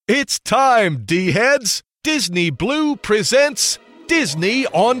It's time, D-heads! Disney Blue presents Disney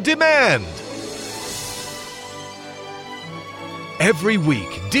On Demand. Every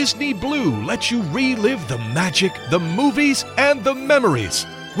week, Disney Blue lets you relive the magic, the movies, and the memories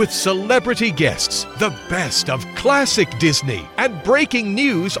with celebrity guests, the best of classic Disney, and breaking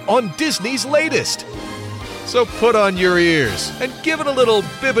news on Disney's latest. So put on your ears and give it a little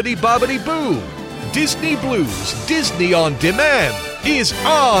bibbidi-bobbidi-boo. Disney Blue's Disney On Demand is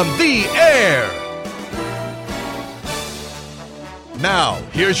on the air. Now,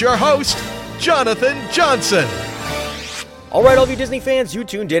 here's your host, Jonathan Johnson. All right, all of you Disney fans, you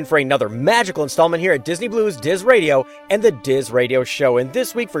tuned in for another magical installment here at Disney Blues Diz Radio and the Diz Radio Show. And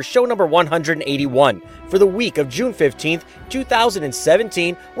this week for show number 181, for the week of June 15th,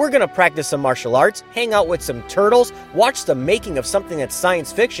 2017, we're going to practice some martial arts, hang out with some turtles, watch the making of something that's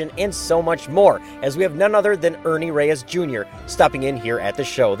science fiction, and so much more, as we have none other than Ernie Reyes Jr. stopping in here at the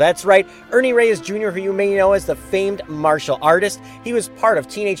show. That's right, Ernie Reyes Jr., who you may know as the famed martial artist. He was part of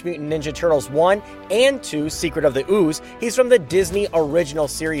Teenage Mutant Ninja Turtles 1 and 2, Secret of the Ooze. He's from the Disney original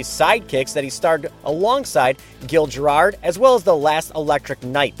series Sidekicks that he starred alongside Gil Gerard, as well as The Last Electric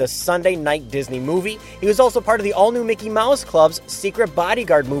Night, the Sunday night Disney movie. He was also part of the all-new Mickey Mouse Club's Secret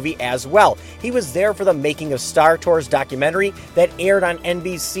Bodyguard movie as well. He was there for the making of Star Tours documentary that aired on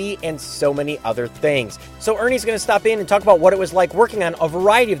NBC and so many other things. So Ernie's going to stop in and talk about what it was like working on a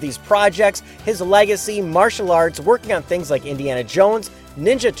variety of these projects, his legacy, martial arts, working on things like Indiana Jones,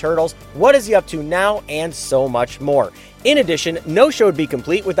 Ninja Turtles, what is he up to now, and so much more. In addition, no show would be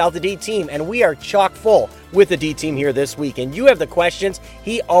complete without the D-Team, and we are chock full with the D-Team here this week. And you have the questions,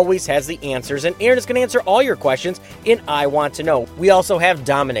 he always has the answers, and Aaron is going to answer all your questions in I Want to Know. We also have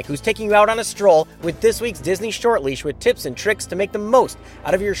Dominic, who's taking you out on a stroll with this week's Disney Short Leash with tips and tricks to make the most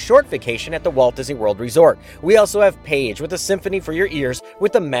out of your short vacation at the Walt Disney World Resort. We also have Paige with a symphony for your ears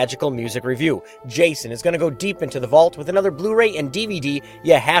with the Magical Music Review. Jason is going to go deep into the vault with another Blu-ray and DVD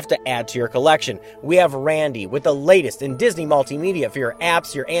you have to add to your collection. We have Randy with the latest in Disney multimedia for your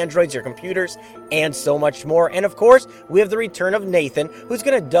apps, your Androids, your computers, and so much more. And of course, we have the return of Nathan, who's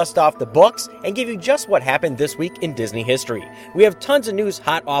going to dust off the books and give you just what happened this week in Disney history. We have tons of news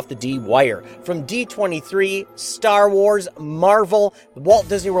hot off the D-Wire, from D23, Star Wars, Marvel, Walt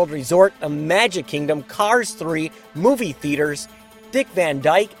Disney World Resort, a Magic Kingdom, Cars 3, movie theaters, Dick Van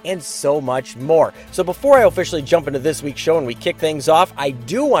Dyke, and so much more. So before I officially jump into this week's show and we kick things off, I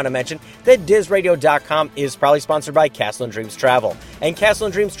do want to mention that DizRadio.com is proudly sponsored by Castle and Dreams Travel. And Castle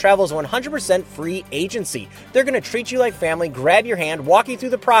and Dreams Travel is a 100% free agency. They're going to treat you like family, grab your hand, walk you through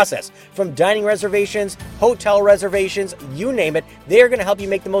the process. From dining reservations, hotel reservations, you name it, they are going to help you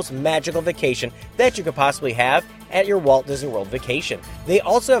make the most magical vacation that you could possibly have at your Walt Disney World vacation. They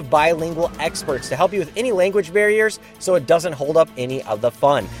also have bilingual experts to help you with any language barriers so it doesn't hold up any of the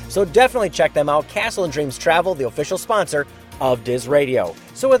fun. So definitely check them out. Castle and Dreams Travel, the official sponsor of Diz Radio.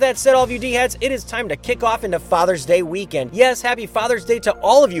 So with that said, all of you D-heads, it is time to kick off into Father's Day weekend. Yes, happy Father's Day to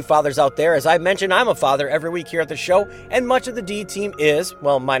all of you fathers out there. As I mentioned, I'm a father every week here at the show, and much of the D-Team is,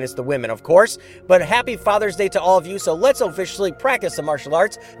 well, minus the women, of course. But happy Father's Day to all of you, so let's officially practice some martial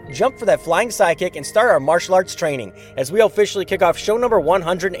arts, jump for that flying sidekick, and start our martial arts training as we officially kick off show number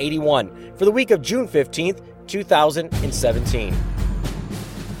 181 for the week of June 15th, 2017.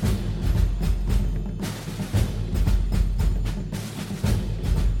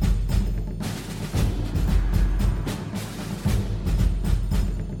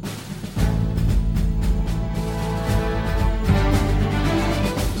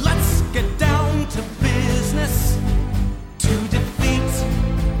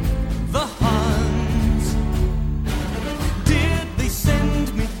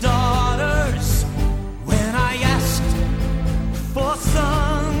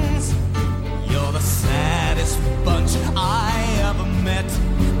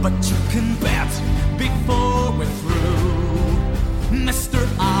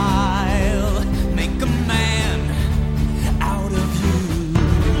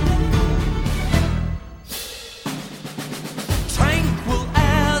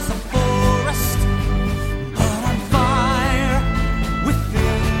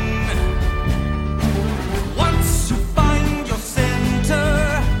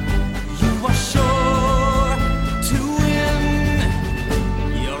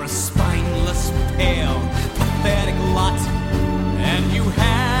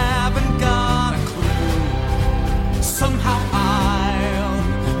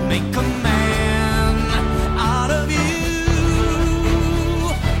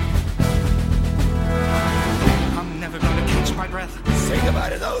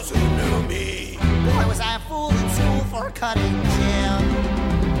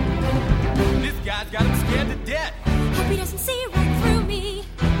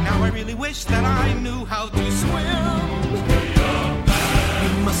 wish that I knew how to swim. You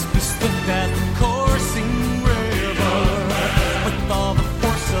must be swift as the coursing river, with all the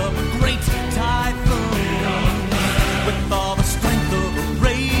force of a great typhoon, with all the strength of a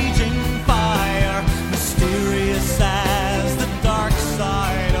raging fire, mysterious as the dark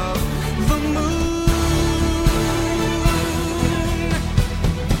side of the moon.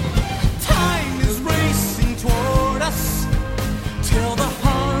 Time is racing toward us till the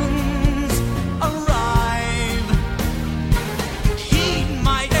Huns arrive. Heed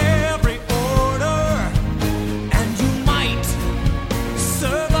my every order, and you might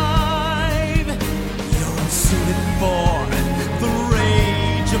survive. You're unsuited for the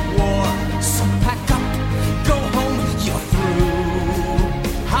rage of war, so pack up, go home, you're through.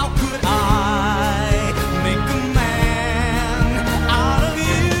 How could I make a man out of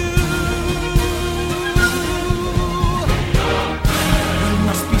you? You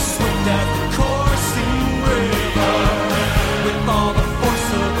must be swift as the coursing river, with all the force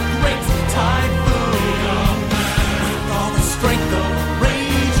of a great typhoon, with all the strength of a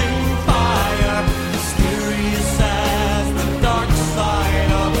raging fire, mysterious as the dark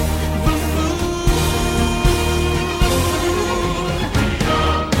side of the moon.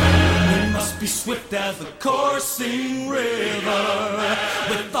 You must be swift as the coursing river,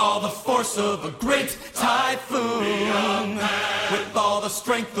 with all the force of a great typhoon, with all the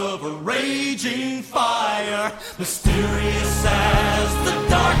strength of a raging fire, mysterious as the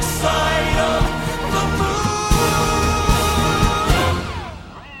dark side of the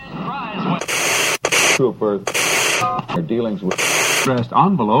moon. Trooper are dealings with addressed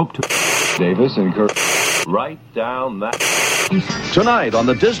envelope to Davis and Kirk. Write down that. Tonight on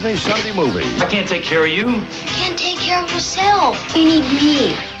the Disney Sunday Movie. I can't take care of you. You can't take care of yourself. You need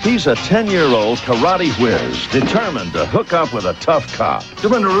me. He's a 10-year-old karate whiz, determined to hook up with a tough cop.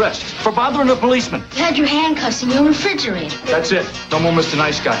 You're under arrest for bothering a policeman. You had your handcuffs in your refrigerator. That's it. No more Mr.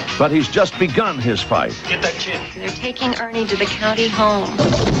 Nice Guy. But he's just begun his fight. Get that kid. They're taking Ernie to the county home.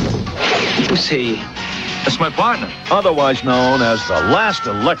 Who's he? That's my partner. Otherwise known as the Last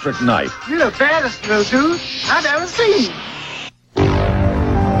Electric Night. You're the baddest little dude I've ever seen.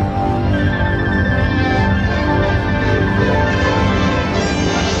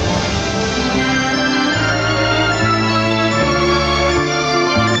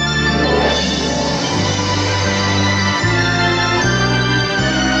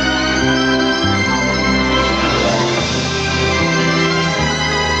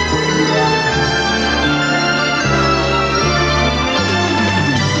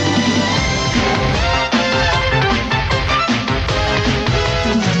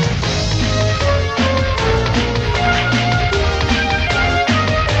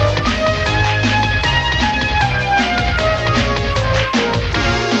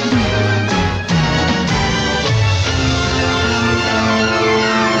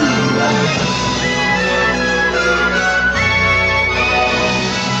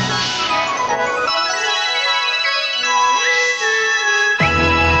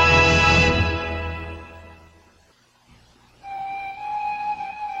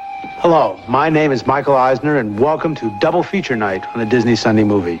 Hello, my name is Michael Eisner, and welcome to Double Feature Night on the Disney Sunday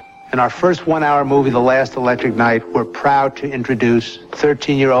Movie. In our first one-hour movie, The Last Electric Night, we're proud to introduce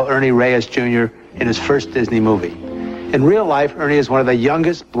 13-year-old Ernie Reyes Jr. in his first Disney movie. In real life, Ernie is one of the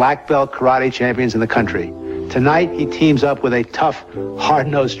youngest black belt karate champions in the country. Tonight, he teams up with a tough,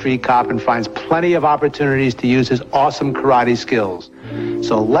 hard-nosed street cop and finds plenty of opportunities to use his awesome karate skills.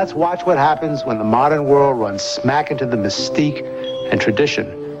 So let's watch what happens when the modern world runs smack into the mystique and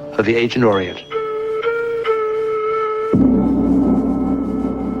tradition of the Ancient Orient.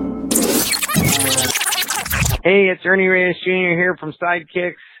 Hey, it's Ernie Reyes Jr. here from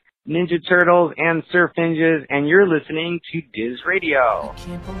Sidekicks, Ninja Turtles, and Surf Ninjas, and you're listening to Diz Radio. I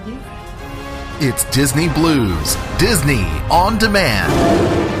can't believe it. It's Disney Blues, Disney on Demand.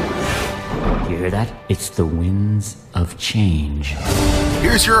 You hear that? It's the winds of change.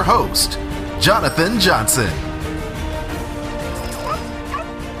 Here's your host, Jonathan Johnson.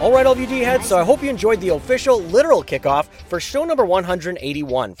 All right, all of you D-heads, so I hope you enjoyed the official, literal kickoff for show number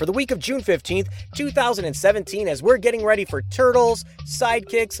 181 for the week of June 15th, 2017, as we're getting ready for Turtles,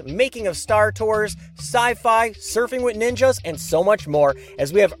 Sidekicks, Making of Star Tours, Sci-Fi, Surfing with Ninjas, and so much more,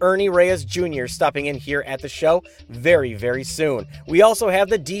 as we have Ernie Reyes Jr. stopping in here at the show very, very soon. We also have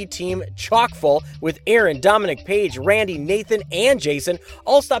the D-Team chock-full with Aaron, Dominic, Paige, Randy, Nathan, and Jason,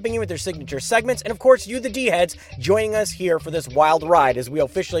 all stopping in with their signature segments, and of course, you, the D-heads, joining us here for this wild ride as we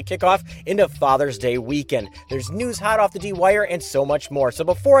officially officially kick off into Father's Day weekend. There's news hot off the D-Wire and so much more. So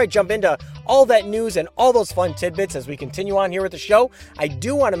before I jump into all that news and all those fun tidbits as we continue on here with the show, I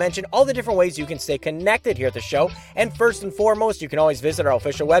do want to mention all the different ways you can stay connected here at the show. And first and foremost, you can always visit our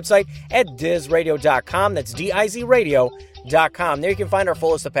official website at dizradio.com. That's DIZradio.com. There you can find our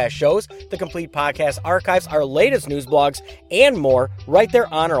full list of past shows, the complete podcast archives, our latest news blogs, and more right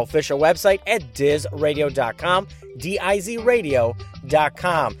there on our official website at dizradio.com,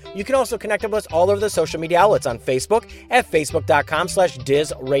 DIZradio.com. You can also connect with us all over the social media outlets on Facebook at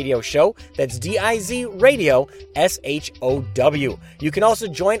facebook.com/DizRadioShow. That's DIZRadio SHOW. You can also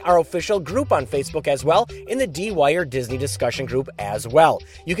join our official group on Facebook as well in the D-Wire Disney discussion group as well.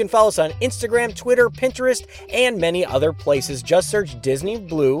 You can follow us on Instagram, Twitter, Pinterest, and many other places. Just search Disney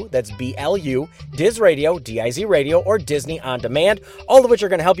Blue, that's BLU, Diz Radio, DIZ Radio, or Disney On Demand, all of which are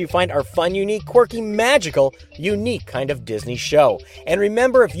going to help you find our fun, unique, quirky, magical, unique kind of Disney show. And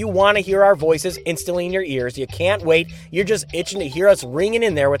remember, if you want to hear our voices instantly in your ears, you can't wait, you're just itching to hear us ringing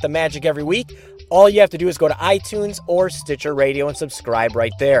in there with the magic every week, all you have to do is go to iTunes or Stitcher Radio and subscribe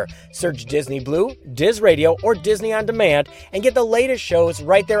right there. Search Disney Blue, Diz Radio, or Disney On Demand and get the latest shows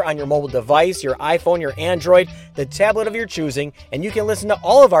right there on your mobile device, your iPhone, your Android, the tablet of your choosing, and you can listen to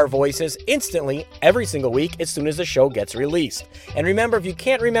all of our voices instantly every single week as soon as the show gets released. And remember, if you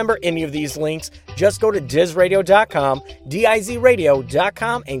can't remember any of these links, just go to dizradio.com,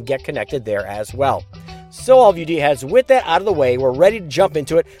 DIZradio.com, and get connected there as well. So all of you D-heads, with that out of the way, we're ready to jump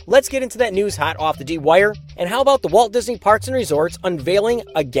into it. Let's get into that news hot off the D-Wire. And how about the Walt Disney Parks and Resorts unveiling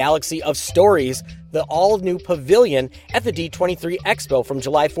a galaxy of stories, the all-new pavilion at the D23 Expo from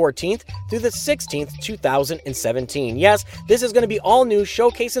July 14th through the 16th, 2017. Yes, this is going to be all new,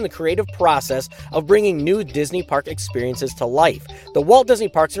 showcasing the creative process of bringing new Disney park experiences to life. The Walt Disney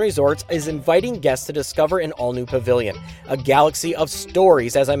Parks and Resorts is inviting guests to discover an all-new pavilion, a galaxy of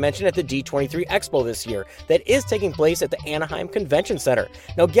stories, as I mentioned, at the D23 Expo this year, that is taking place at the Anaheim Convention Center.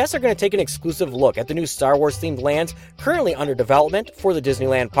 Now, guests are going to take an exclusive look at the new Star Wars-themed lands currently under development for the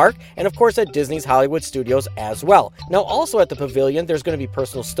Disneyland Park, and of course at Disney's Hollywood Studios as well. Now, also at the pavilion, there's going to be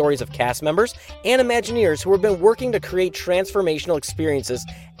personal stories of cast members and Imagineers who have been working to create transformational experiences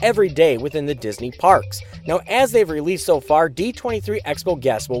every day within the Disney parks. Now, as they've released so far, D23 Expo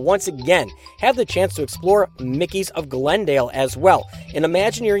guests will once again have the chance to explore Mickey's of Glendale as well, an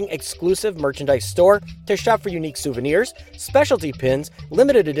Imagineering exclusive merchandise store to shop for unique souvenirs, specialty pins,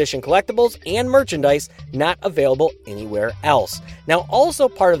 limited edition collectibles, and merchandise not available anywhere else. Now, also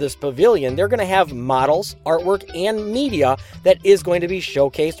part of this pavilion, they're going to have models, artwork, and media that is going to be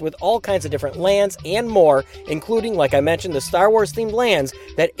showcased with all kinds of different lands and more, including, like I mentioned, the Star Wars themed lands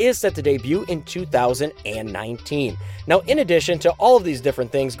that is set to debut in 2019. Now, in addition to all of these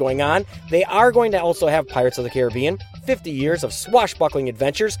different things going on, they are going to also have Pirates of the Caribbean, 50 years of swashbuckling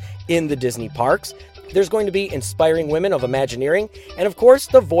adventures in the Disney parks. There's going to be Inspiring Women of Imagineering, and of course,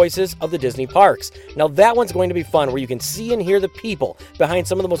 the voices of the Disney parks. Now, that one's going to be fun, where you can see and hear the people behind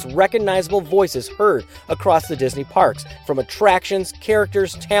some of the most recognizable voices heard across the Disney parks. From attractions,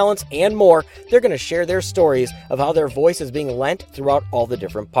 characters, talents, and more, they're going to share their stories of how their voice is being lent throughout all the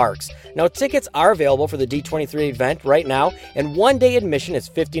different parks. Now, tickets are available for the D23 event right now, and one-day admission is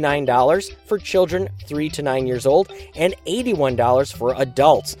 $59 for children 3 to 9 years old and $81 for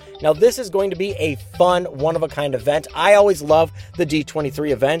adults. Now, this is going to be a fun, one-of-a-kind event. I always love the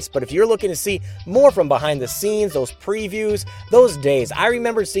D23 events, but if you're looking to see more from behind the scenes, those previews, those days, I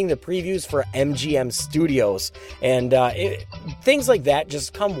remember seeing the previews for MGM Studios, and things like that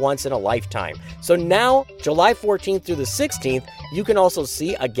just come once in a lifetime. So now, July 14th through the 16th, you can also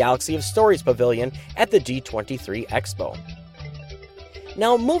see a Galaxy of Stories pavilion at the D23 Expo.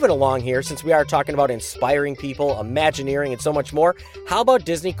 Now, moving along here, since we are talking about inspiring people, Imagineering, and so much more, how about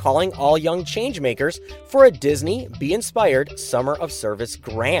Disney calling all young changemakers for a Disney Be Inspired Summer of Service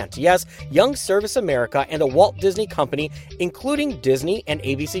grant? Yes, Young Service America and the Walt Disney Company, including Disney and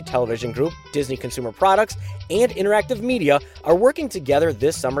ABC Television Group, Disney Consumer Products, and Interactive Media, are working together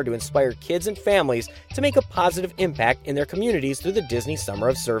this summer to inspire kids and families to make a positive impact in their communities through the Disney Summer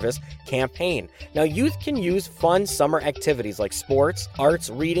of Service campaign. Now, youth can use fun summer activities like sports, arts,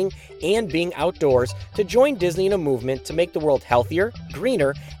 reading, and being outdoors to join Disney in a movement to make the world healthier,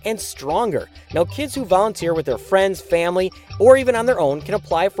 greener, and stronger. Now, kids who volunteer with their friends, family, or even on their own can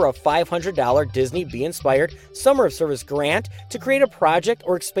apply for a $500 Disney Be Inspired Summer of Service grant to create a project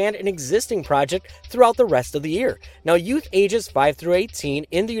or expand an existing project throughout the rest of the year. Now, youth ages 5 through 18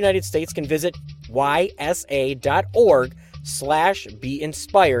 in the United States can visit ysa.org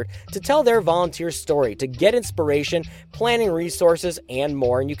disneyblue.org/be-inspired to tell their volunteer story, to get inspiration, planning resources, and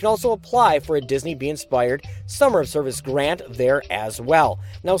more. And you can also apply for a Disney Be Inspired Summer of Service grant there as well.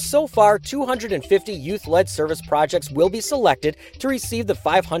 Now, so far, 250 youth-led service projects will be selected to receive the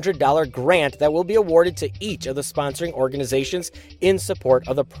 $500 grant that will be awarded to each of the sponsoring organizations in support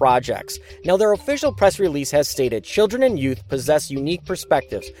of the projects. Now, their official press release has stated, children and youth possess unique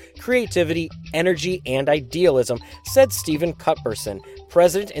perspectives, creativity, energy, and idealism, said Stephen Cuthbertson,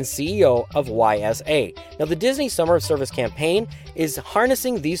 President and CEO of YSA. Now, the Disney Summer of Service campaign is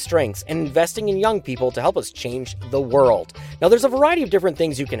harnessing these strengths and investing in young people to help us change the world. Now, there's a variety of different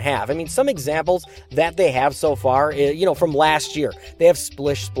things you can have. I mean, some examples that they have so far, from last year, they have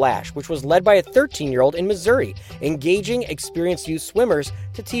Splish Splash, which was led by a 13-year-old in Missouri, engaging experienced youth swimmers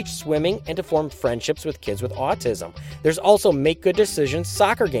to teach swimming and to form friendships with kids with autism. There's also Make Good Decisions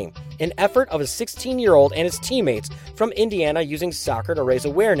soccer game, an effort of a 16-year-old and his teammates from Indiana using soccer to raise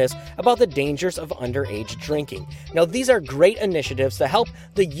awareness about the dangers of underage drinking. Now, these are great initiatives to help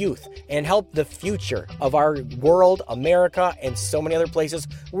the youth and help the future of our world, America, and so many other places,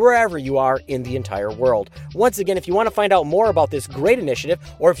 wherever you are in the entire world. Once again, if you want to find out more about this great initiative,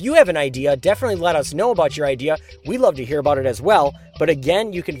 or if you have an idea, definitely let us know about your idea. We'd love to hear about it as well. But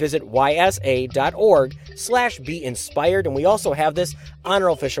again, you can visit ysa.org/be-inspired, and we also have this on our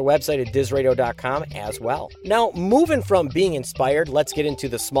official website at DizRadio.com as well. Now, moving from being inspired, let's get into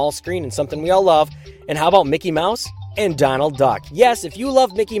the small screen and something we all love. And how about Mickey Mouse and Donald Duck? Yes, if you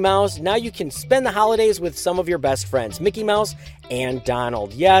love Mickey Mouse, now you can spend the holidays with some of your best friends, Mickey Mouse and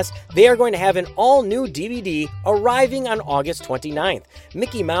Donald. Yes, they are going to have an all-new DVD arriving on August 29th.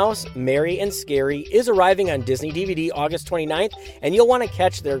 Mickey Mouse, Merry and Scary is arriving on Disney DVD August 29th, and you'll want to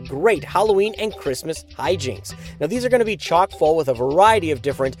catch their great Halloween and Christmas hijinks. Now, these are going to be chock full with a variety of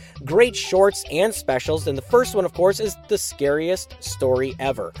different great shorts and specials, and the first one, of course, is The Scariest Story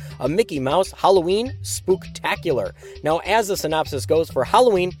Ever, a Mickey Mouse Halloween Spooktacular. Now, as the synopsis goes, for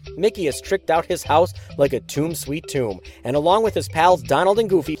Halloween, Mickey has tricked out his house like a tomb sweet tomb, and along with his pals Donald and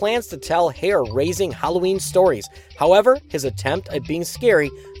Goofy, plans to tell hair-raising Halloween stories. However, his attempt at being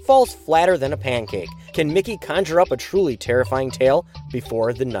scary falls flatter than a pancake. Can Mickey conjure up a truly terrifying tale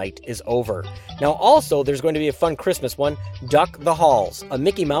before the night is over? Now, also, there's going to be a fun Christmas one, Duck the Halls, a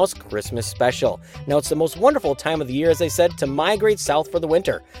Mickey Mouse Christmas special. Now, it's the most wonderful time of the year, as I said, to migrate south for the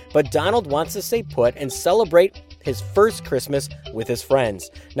winter, but Donald wants to stay put and celebrate his first Christmas with his friends.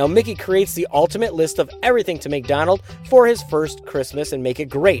 Now, Mickey creates the ultimate list of everything to make Donald for his first Christmas and make it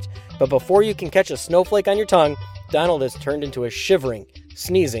great. But before you can catch a snowflake on your tongue, Donald is turned into a shivering,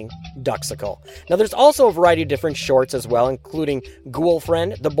 sneezing duxicle. Now, there's also a variety of different shorts as well, including Ghoul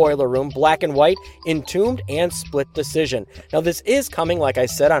Friend, The Boiler Room, Black and White, Entombed, and Split Decision. Now, this is coming, like I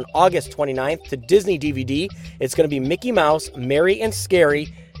said, on August 29th to Disney DVD. It's going to be Mickey Mouse, Merry and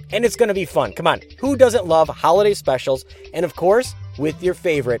Scary, and it's going to be fun. Come on, who doesn't love holiday specials? And of course, with your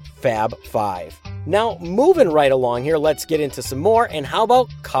favorite Fab Five. Now, moving right along here, let's get into some more, and how about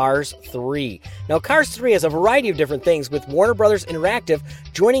Cars 3? Now, Cars 3 has a variety of different things, with Warner Brothers Interactive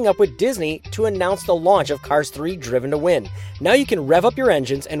joining up with Disney to announce the launch of Cars 3 Driven to Win. Now you can rev up your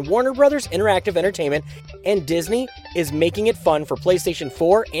engines, and Warner Brothers Interactive Entertainment and Disney is making it fun for PlayStation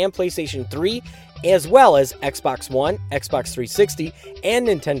 4 and PlayStation 3, as well as Xbox One, Xbox 360, and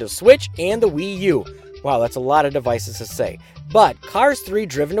Nintendo Switch, and the Wii U. Wow, that's a lot of devices to say. But Cars 3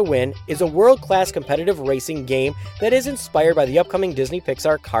 Driven to Win is a world-class competitive racing game that is inspired by the upcoming Disney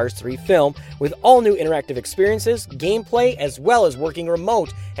Pixar Cars 3 film, with all new interactive experiences, gameplay, as well as working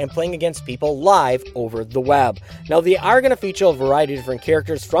remote and playing against people live over the web. Now, they are going to feature a variety of different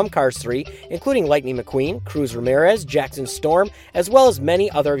characters from Cars 3, including Lightning McQueen, Cruz Ramirez, Jackson Storm, as well as many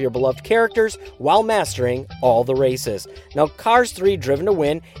other of your beloved characters, while mastering all the races. Now, Cars 3 Driven to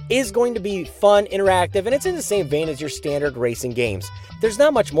Win is going to be fun, interactive, and it's in the same vein as your standard racing games. There's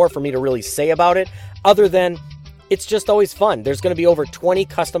not much more for me to really say about it, other than it's just always fun. There's going to be over 20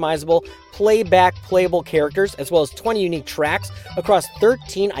 customizable, playable characters, as well as 20 unique tracks across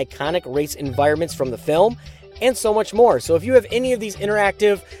 13 iconic race environments from the film, and so much more. So if you have any of these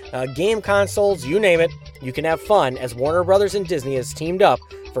interactive game consoles, you name it, you can have fun as Warner Brothers and Disney has teamed up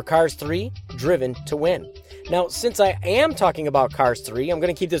for Cars 3 Driven to Win. Now, since I am talking about Cars 3, I'm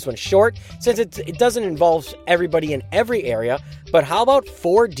going to keep this one short, since it doesn't involve everybody in every area, but how about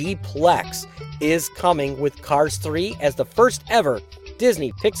 4D Plex is coming with Cars 3 as the first ever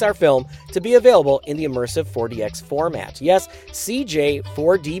Disney Pixar film to be available in the immersive 4DX format. Yes, CJ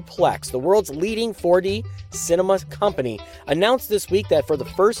 4D Plex, the world's leading 4D cinema company, announced this week that for the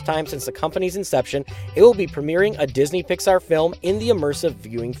first time since the company's inception, it will be premiering a Disney Pixar film in the immersive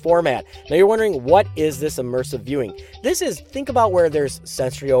viewing format. Now you're wondering, what is this immersive viewing? This is, think about where there's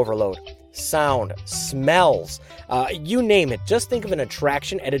sensory overload. Sound, smells, you name it. Just think of an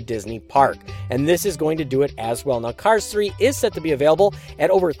attraction at a Disney park. And this is going to do it as well. Now, Cars 3 is set to be available at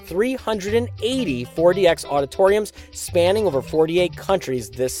over 380 4DX auditoriums spanning over 48 countries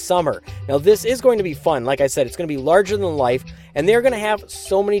this summer. Now, this is going to be fun. Like I said, it's going to be larger than life, and they're going to have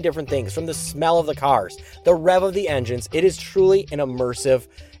so many different things, from the smell of the cars, the rev of the engines. It is truly an immersive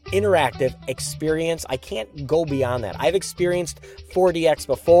interactive experience. I can't go beyond that. I've experienced 4DX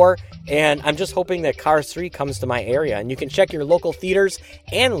before, and I'm just hoping that Cars 3 comes to my area. And you can check your local theaters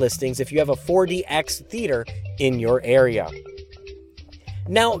and listings if you have a 4DX theater in your area.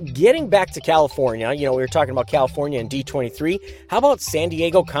 Now, getting back to California, we were talking about California and D23. How about San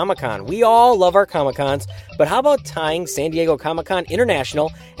Diego Comic-Con? We all love our Comic-Cons, but how about tying San Diego Comic-Con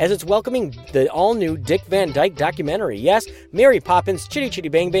International as it's welcoming the all-new Dick Van Dyke documentary? Yes, Mary Poppins, Chitty Chitty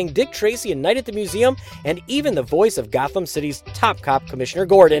Bang Bang, Dick Tracy, A Night at the Museum, and even the voice of Gotham City's top cop, Commissioner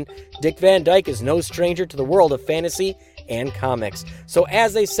Gordon. Dick Van Dyke is no stranger to the world of fantasy and comics. So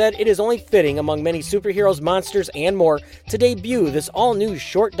as they said, it is only fitting, among many superheroes, monsters, and more, to debut this all-new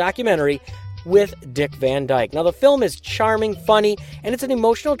short documentary with Dick Van Dyke. Now, the film is charming, funny, and it's an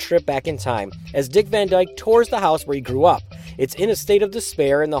emotional trip back in time as Dick Van Dyke tours the house where he grew up. It's in a state of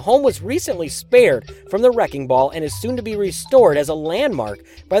despair, and the home was recently spared from the wrecking ball and is soon to be restored as a landmark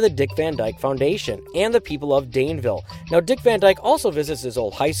by the Dick Van Dyke Foundation and the people of Daneville. Now, Dick Van Dyke also visits his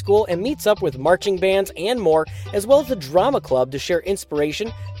old high school and meets up with marching bands and more, as well as the drama club, to share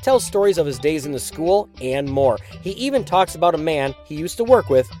inspiration, tell stories of his days in the school, and more. He even talks about a man he used to work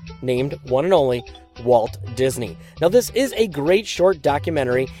with named one and only Walt Disney. Now, this is a great short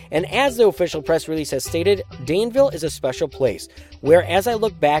documentary, and as the official press release has stated, Daneville is a special place, where as I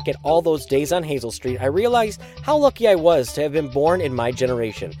look back at all those days on Hazel Street, I realize how lucky I was to have been born in my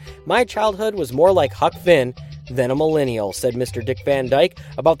generation. My childhood was more like Huck Finn than a millennial, said Mr. Dick Van Dyke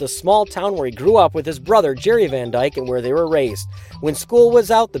about the small town where he grew up with his brother Jerry Van Dyke and where they were raised. When school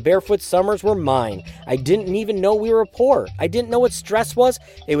was out, the barefoot summers were mine. I didn't even know we were poor. I didn't know what stress was.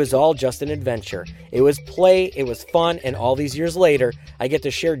 It was all just an adventure. It was play, it was fun, and all these years later, I get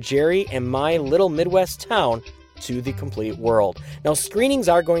to share Jerry and my little Midwest town to the complete world. Now, screenings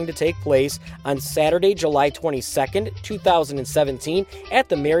are going to take place on Saturday, July 22nd, 2017 at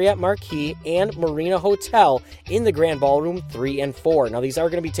the Marriott Marquis and Marina Hotel in the Grand Ballroom 3 and 4. Now, these are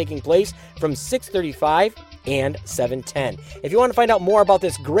going to be taking place from 6:35 and 7:10. If you want to find out more about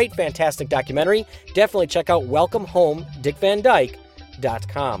this great, fantastic documentary, definitely check out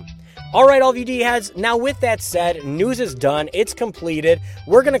WelcomeHomeDickVanDyke.com. All right, all of you D-heads, now with that said, news is done. It's completed.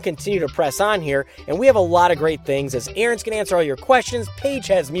 We're going to continue to press on here, and we have a lot of great things as Aaron's going to answer all your questions, Paige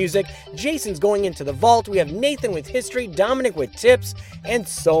has music, Jason's going into the vault, we have Nathan with history, Dominic with tips, and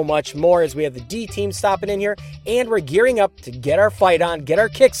so much more as we have the D-team stopping in here, and we're gearing up to get our fight on, get our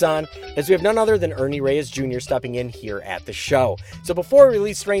kicks on, as we have none other than Ernie Reyes Jr. stopping in here at the show. So before we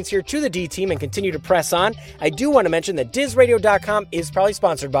release reins here to the D-team and continue to press on, I do want to mention that DizRadio.com is probably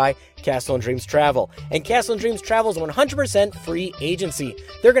sponsored by Castle and Dreams Travel. And Castle and Dreams Travel is a 100% free agency.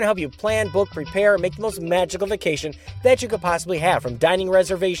 They're going to help you plan, book, prepare, and make the most magical vacation that you could possibly have. From dining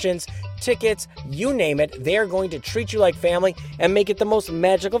reservations, tickets, you name it, they're going to treat you like family and make it the most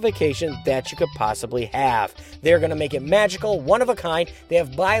magical vacation that you could possibly have. They're going to make it magical, one of a kind. They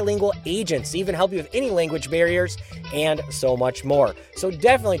have bilingual agents to even help you with any language barriers and so much more. So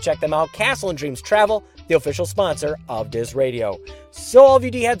definitely check them out. Castle and Dreams Travel, the official sponsor of Diz Radio. So all of you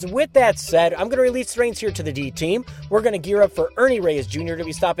D-heads, with that said, I'm going to release reins here to the D-team. We're going to gear up for Ernie Reyes Jr. to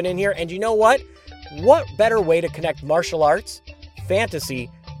be stopping in here. And you know what? What better way to connect martial arts, fantasy,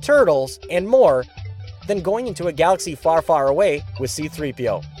 turtles, and more than going into a galaxy far, far away with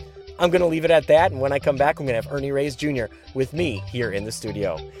C-3PO? I'm going to leave it at that, and when I come back, I'm going to have Ernie Reyes Jr. with me here in the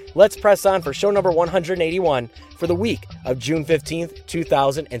studio. Let's press on for show number 181 for the week of June 15th,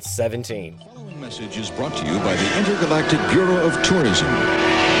 2017. The following message is brought to you by the Intergalactic Bureau of Tourism.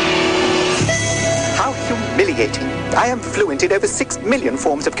 How humiliating. I am fluent in over 6 million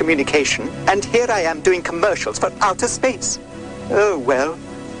forms of communication, and here I am doing commercials for outer space. Oh, well.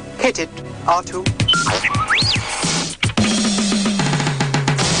 Hit it, R2.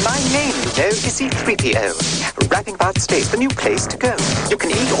 My name, you know, is C-3PO. Rapping about space, the new place to go. You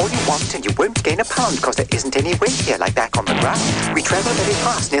can eat all you want and you won't gain a pound because there isn't any weight here like back on the ground. We travel very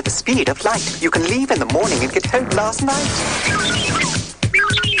fast near the speed of light. You can leave in the morning and get home last night.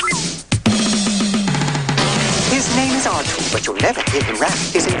 His name is R2, but you'll never hear him rap.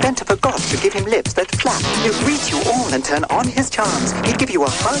 His inventor forgot to give him lips that flap. He'll greet you all and turn on his charms. He'd give you a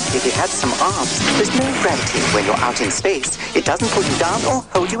hug if he had some arms. There's no gravity when you're out in space. It doesn't pull you down or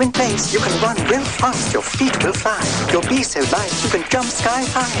hold you in place. You can run real fast, your feet will fly. You'll be so light, you can jump sky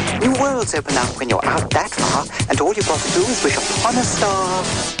high. New worlds open up when you're out that far, and all you've got to do is wish upon a star.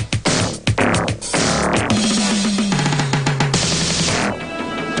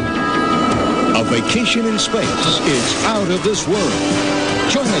 A vacation in space is out of this world.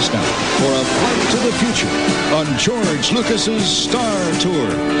 Join us now for a flight to the future on George Lucas's Star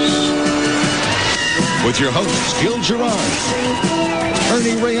Tours. With your hosts, Gil Gerard,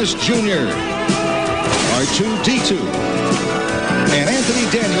 Ernie Reyes Jr., R2-D2, and Anthony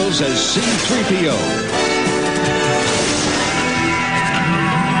Daniels as C-3PO.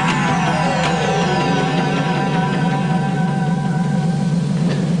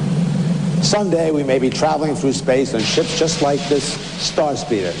 Someday we may be traveling through space on ships just like this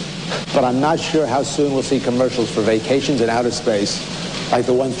Starspeeder. But I'm not sure how soon we'll see commercials for vacations in outer space like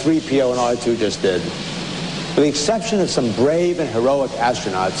the one 3PO and R2 just did. With the exception of some brave and heroic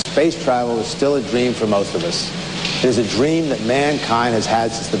astronauts, space travel is still a dream for most of us. It is a dream that mankind has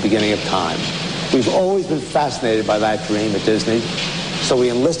had since the beginning of time. We've always been fascinated by that dream at Disney, so we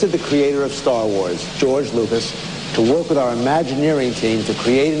enlisted the creator of Star Wars, George Lucas, to work with our Imagineering team to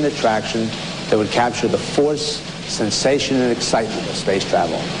create an attraction that would capture the force, sensation, and excitement of space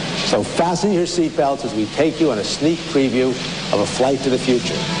travel. So fasten your seatbelts as we take you on a sneak preview of a flight to the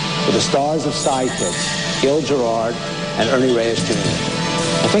future with the stars of Sidekicks, Gil Gerard and Ernie Reyes Jr.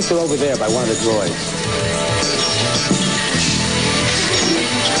 I think they're over there by one of the droids.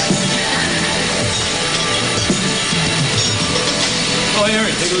 Oh,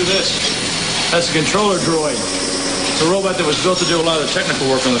 Aaron, take a look at this. That's a controller droid. It's a robot that was built to do a lot of the technical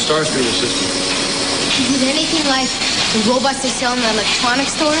work on the Starspeeder system. Is it anything like the robots they sell in the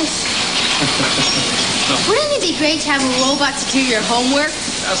electronics stores? No. Wouldn't it be great to have a robot to do your homework?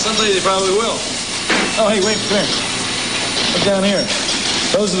 Someday they probably will. Oh, hey, wait, come here. Look down here.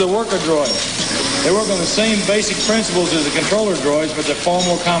 Those are the worker droids. They work on the same basic principles as the controller droids, but they're far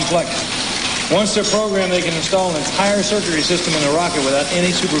more complex. Once they're programmed, they can install an entire circuitry system in the rocket without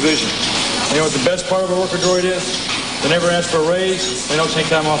any supervision. You know what the best part of a worker droid is? They never ask for a raise. They don't take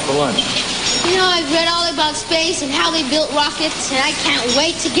time off for lunch. You know, I've read all about space and how they built rockets, and I can't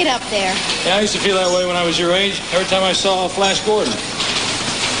wait to get up there. Yeah, I used to feel that way when I was your age. Every time I saw Flash Gordon.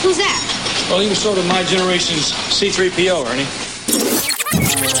 Who's that? Well, he was sort of my generation's C-3PO, Ernie.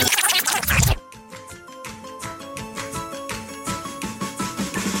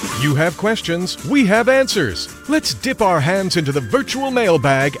 You have questions, we have answers. Let's dip our hands into the virtual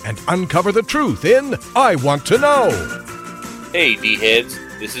mailbag and uncover the truth in I Want to Know. Hey, D-Heads,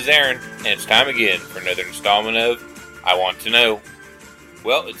 this is Aaron, and it's time again for another installment of I Want to Know.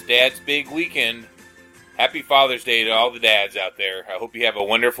 Well, it's Dad's big weekend. Happy Father's Day to all the dads out there. I hope you have a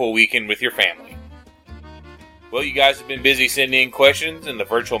wonderful weekend with your family. Well, you guys have been busy sending in questions, and the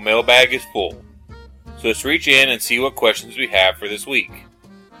virtual mailbag is full. So let's reach in and see what questions we have for this week.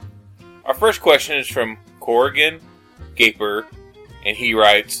 Our first question is from Corrigan Gaper, and he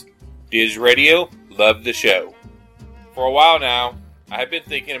writes, Diz Radio, love the show. For a while now, I have been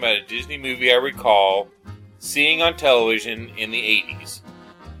thinking about a Disney movie I recall seeing on television in the 80s.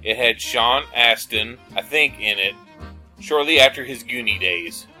 It had Sean Astin, I think, in it, shortly after his Goonie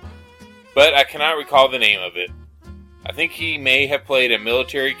days. But I cannot recall the name of it. I think he may have played a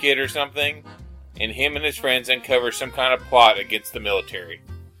military kid or something, and him and his friends uncover some kind of plot against the military.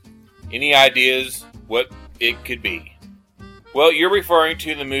 Any ideas what it could be? Well, you're referring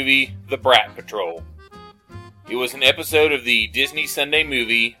to the movie The Brat Patrol. It was an episode of the Disney Sunday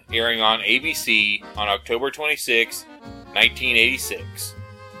Movie airing on ABC on October 26, 1986,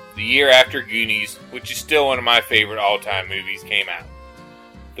 the year after Goonies, which is still one of my favorite all-time movies, came out.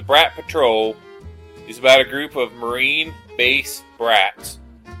 The Brat Patrol is about a group of Marine base brats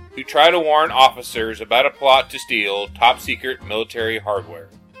who try to warn officers about a plot to steal top-secret military hardware.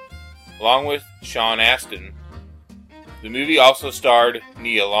 Along with Sean Astin, the movie also starred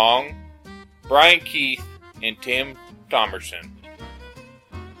Nia Long, Brian Keith, and Tim Thomerson.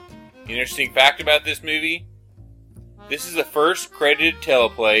 Interesting fact about this movie, this is the first credited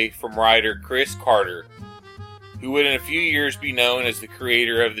teleplay from writer Chris Carter, who would in a few years be known as the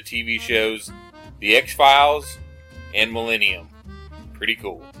creator of the TV shows The X-Files and Millennium. Pretty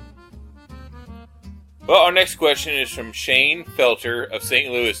cool. Well, our next question is from Shane Felter of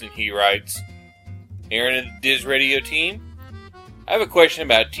St. Louis, and he writes, Aaron and the Diz Radio team, I have a question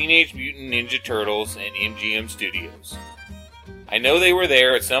about Teenage Mutant Ninja Turtles and MGM Studios. I know they were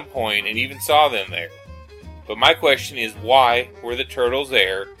there at some point and even saw them there, But my question is, why were the Turtles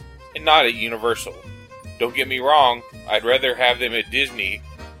there and not at Universal? Don't get me wrong, I'd rather have them at Disney,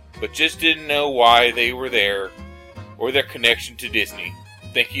 but just didn't know why they were there or their connection to Disney.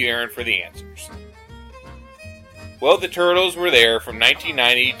 Thank you, Aaron, for the answers. Well, the Turtles were there from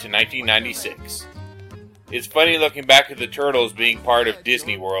 1990 to 1996. It's funny looking back at the Turtles being part of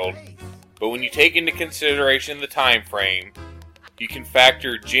Disney World, but when you take into consideration the time frame, you can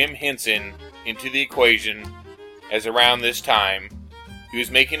factor Jim Henson into the equation, as around this time, he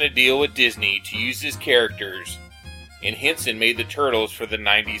was making a deal with Disney to use his characters, and Henson made the Turtles for the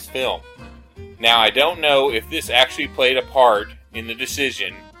 90s film. Now, I don't know if this actually played a part in the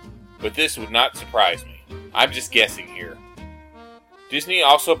decision, but this would not surprise me. I'm just guessing here. Disney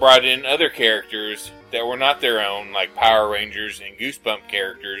also brought in other characters that were not their own, like Power Rangers and Goosebump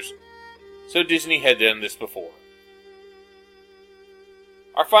characters, so Disney had done this before.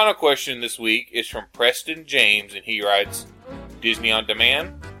 Our final question this week is from Preston James, and he writes, Disney On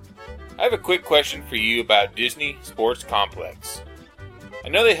Demand? I have a quick question for you about Disney Sports Complex. I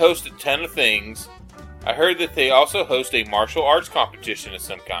know they host a ton of things. I heard that they also host a martial arts competition of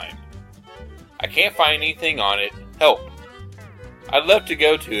some kind. I can't find anything on it. Help. I'd love to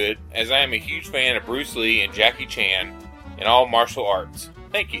go to it, as I am a huge fan of Bruce Lee and Jackie Chan and all martial arts.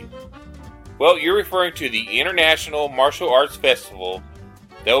 Thank you. Well, you're referring to the International Martial Arts Festival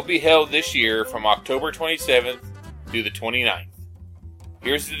that will be held this year from October 27th through the 29th.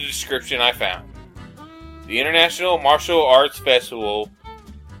 Here's the description I found. The International Martial Arts Festival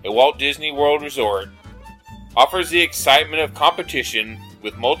at Walt Disney World Resort offers the excitement of competition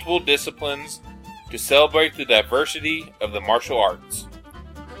with multiple disciplines to celebrate the diversity of the martial arts.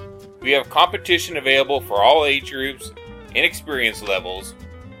 We have competition available for all age groups and experience levels.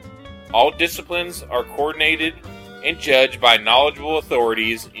 All disciplines are coordinated and judged by knowledgeable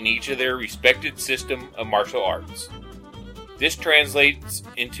authorities in each of their respected system of martial arts. This translates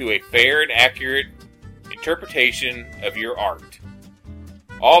into a fair and accurate interpretation of your art.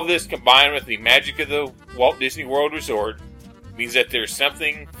 All of this combined with the magic of the Walt Disney World Resort means that there's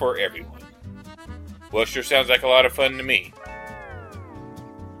something for everyone. Well, it sure sounds like a lot of fun to me.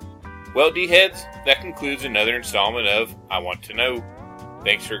 Well, D-Heads, that concludes another installment of I Want to Know.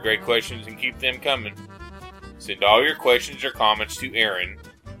 Thanks for great questions and keep them coming. Send all your questions or comments to Aaron,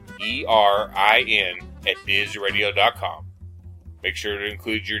 E-R-I-N, at DizRadio.com. Make sure to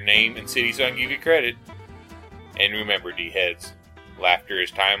include your name and city so I can give you credit. And remember, D-Heads, laughter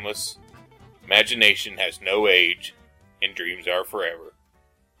is timeless, imagination has no age, and dreams are forever.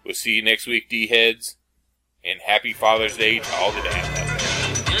 We'll see you next week, D-Heads, and happy Father's Day to all the dads out there.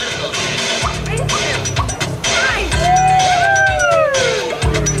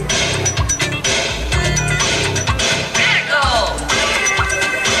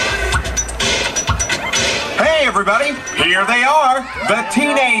 Hey everybody, here they are, the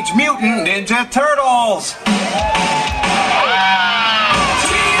Teenage Mutant Ninja Turtles!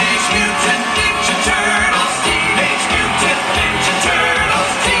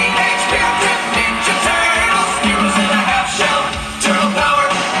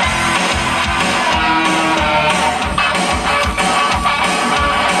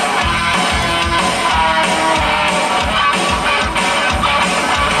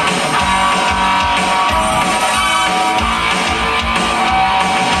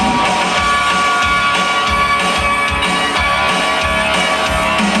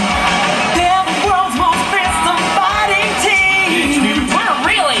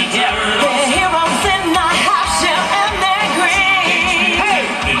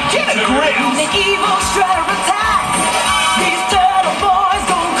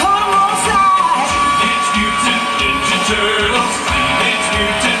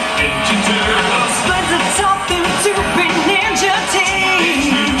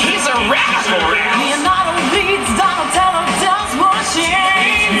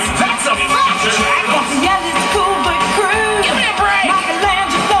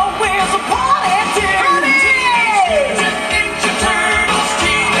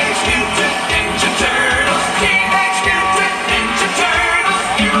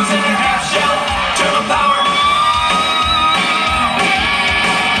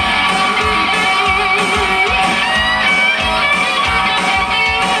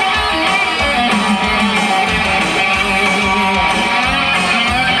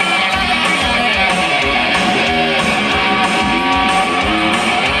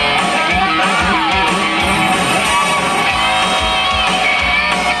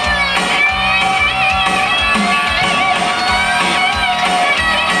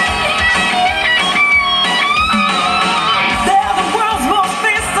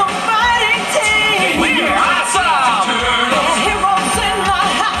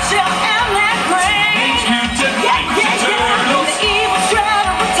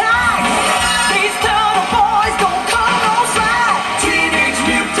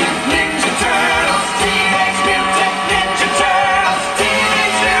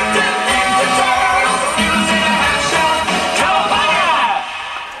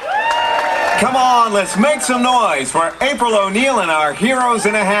 on, let's make some noise for April O'Neil and our Heroes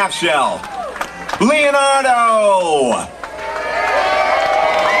in a Half Shell. Leonardo!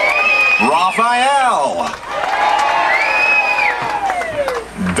 Raphael!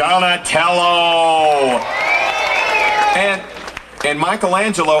 Donatello! And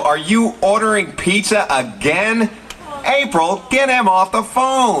Michelangelo, are you ordering pizza again? April, get him off the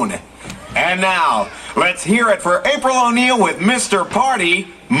phone. And now, let's hear it for April O'Neil with Mr.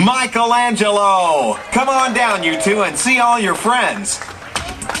 Party, Michelangelo. Come on down, you two, and see all your friends.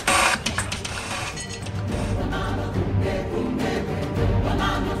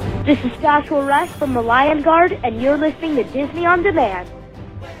 This is Joshua Rush from the Lion Guard, and you're listening to Disney On Demand.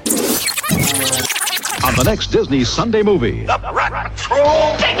 On the next Disney Sunday movie. The Brat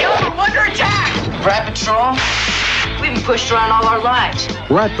Patrol! Take over! Under attack! Brat Patrol? We've been pushed around all our lives.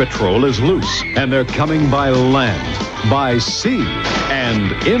 Brat Patrol is loose, and they're coming by land, by sea,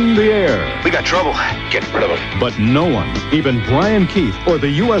 and in the air. We got trouble. Get rid of them. But no one, even Brian Keith or the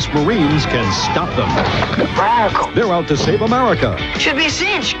U.S. Marines, can stop them. Radical. They're out to save America. Should be a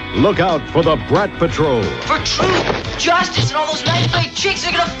cinch. Look out for the Brat Patrol. For truth, justice, and all those nice-made chicks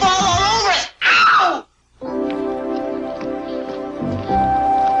are gonna fall all over us. Ow!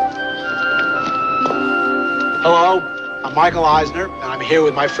 Hello, I'm Michael Eisner, and I'm here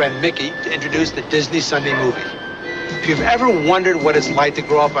with my friend Mickey to introduce the Disney Sunday movie. If you've ever wondered what it's like to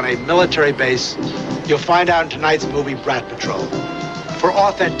grow up on a military base, you'll find out in tonight's movie, Brat Patrol. For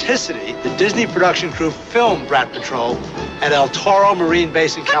authenticity, the Disney production crew filmed Brat Patrol at El Toro Marine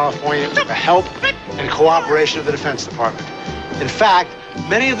Base in California with the help and cooperation of the Defense Department. In fact,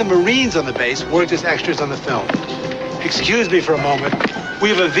 many of the Marines on the base worked as extras on the film. Excuse me for a moment. We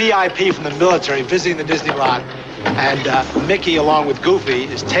have a VIP from the military visiting the Disney lot, and Mickey, along with Goofy,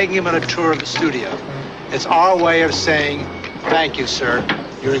 is taking him on a tour of the studio. It's our way of saying, thank you, sir.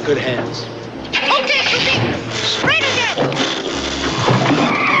 You're in good hands. Okay, Goofy. Straight ahead.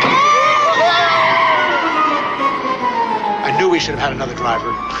 I knew we should have had another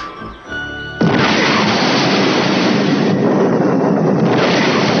driver.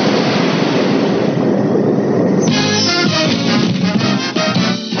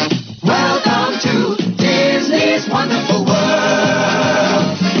 Wonderful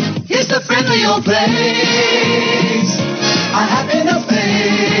world. It's the friendly old place, a happy enough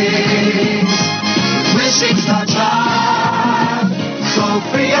place, wishing star child, so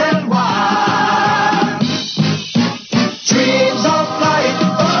free and wild. Dreams of flying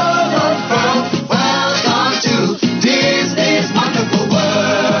all over. Welcome to Disney's wonderful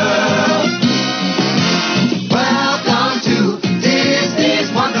world. Welcome to Disney's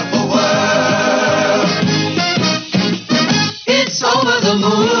wonderful world. Over the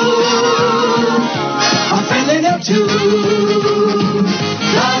moon, I'm friendly now too. The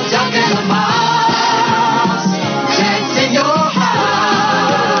duck and the mouse dance in your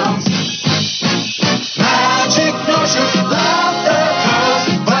house. Magic notion, laughter curls.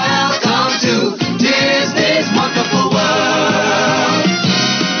 Welcome to Disney's wonderful world.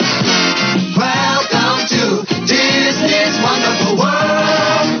 Welcome to Disney's wonderful world.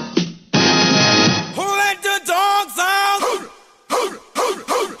 Who let the dogs out?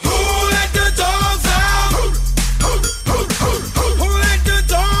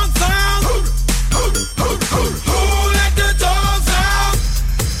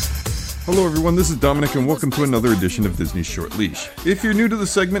 Hello everyone, this is Dominic and welcome to another edition of Disney's Short Leash. If you're new to the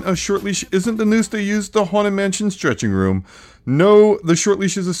segment, a short leash isn't the noose they use the Haunted Mansion stretching room. No, the short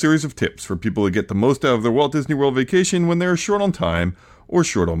leash is a series of tips for people to get the most out of their Walt Disney World vacation when they're short on time or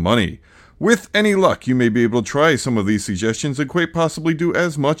short on money. With any luck, you may be able to try some of these suggestions and quite possibly do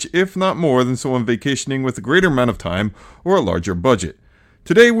as much, if not more, than someone vacationing with a greater amount of time or a larger budget.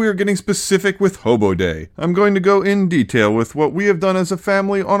 Today we are getting specific with Hobo Day. I'm going to go in detail with what we have done as a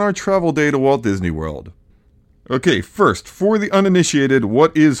family on our travel day to Walt Disney World. Okay, first, for the uninitiated,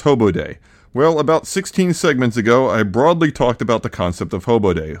 what is Hobo Day? Well, about 16 segments ago, I broadly talked about the concept of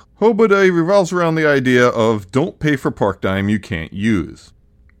Hobo Day. Hobo Day revolves around the idea of don't pay for park dime you can't use.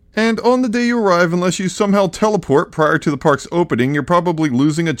 And on the day you arrive, unless you somehow teleport prior to the park's opening, you're probably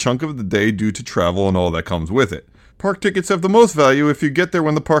losing a chunk of the day due to travel and all that comes with it. Park tickets have the most value if you get there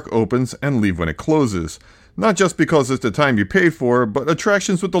when the park opens and leave when it closes. Not just because it's the time you paid for, but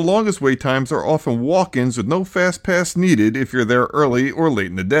attractions with the longest wait times are often walk-ins with no fast pass needed if you're there early or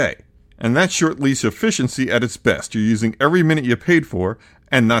late in the day. And that's short leash efficiency at its best. You're using every minute you paid for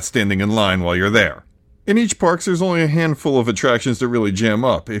and not standing in line while you're there. In each park, there's only a handful of attractions that really jam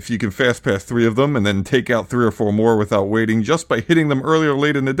up. If you can fast pass 3 of them and then take out 3 or 4 more without waiting just by hitting them early or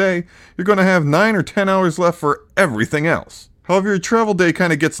late in the day, you're going to have 9 or 10 hours left for everything else. However, your travel day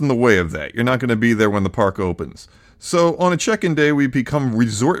kind of gets in the way of that. You're not going to be there when the park opens. So on a check-in day, we become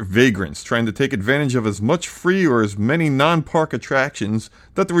resort vagrants, trying to take advantage of as much free or as many non-park attractions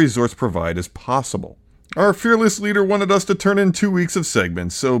that the resorts provide as possible. Our fearless leader wanted us to turn in 2 weeks of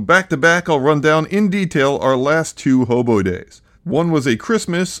segments, so back to back I'll run down in detail our last 2 hobo days. One was a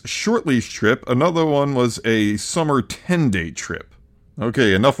Christmas short leash trip, another one was a summer 10-day trip.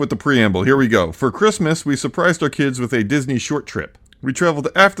 Okay, enough with the preamble, here we go. For Christmas, we surprised our kids with a Disney short trip. We traveled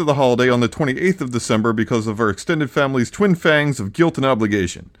after the holiday on the 28th of December because of our extended family's twin fangs of guilt and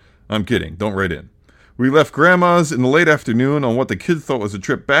obligation. I'm kidding, don't write in. We left Grandma's in the late afternoon on what the kids thought was a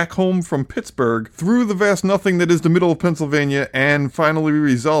trip back home from Pittsburgh, through the vast nothing that is the middle of Pennsylvania, and finally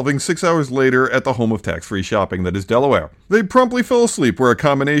resolving 6 hours later at the home of tax-free shopping that is Delaware. They promptly fell asleep where a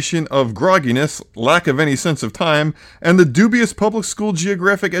combination of grogginess, lack of any sense of time, and the dubious public school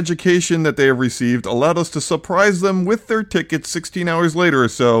geographic education that they have received allowed us to surprise them with their tickets 16 hours later or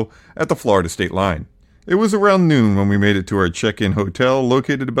so at the Florida state line. It was around noon when we made it to our check-in hotel,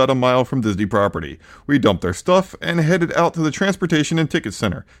 located about a mile from Disney property. We dumped our stuff and headed out to the Transportation and Ticket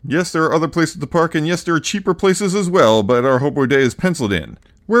Center. Yes, there are other places to park, and yes, there are cheaper places as well, but our hobo day is penciled in.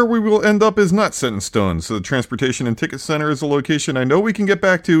 Where we will end up is not set in stone, so the Transportation and Ticket Center is a location I know we can get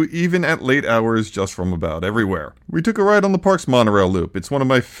back to even at late hours just from about everywhere. We took a ride on the park's monorail loop. It's one of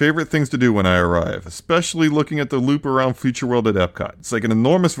my favorite things to do when I arrive, especially looking at the loop around Future World at Epcot. It's like an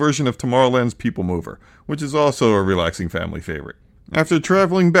enormous version of Tomorrowland's People Mover, which is also a relaxing family favorite. After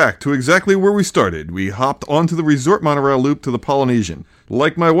traveling back to exactly where we started, we hopped onto the resort monorail loop to the Polynesian.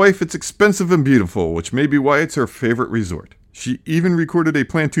 Like my wife, it's expensive and beautiful, which may be why it's her favorite resort. She even recorded a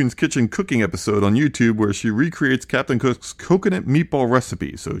Plantoon's Kitchen cooking episode on YouTube where she recreates Captain Cook's coconut meatball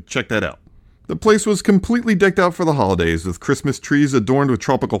recipe, so check that out. The place was completely decked out for the holidays, with Christmas trees adorned with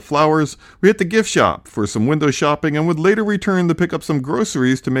tropical flowers. We hit the gift shop for some window shopping and would later return to pick up some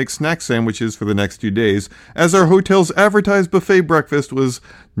groceries to make snack sandwiches for the next 2 days, as our hotel's advertised buffet breakfast was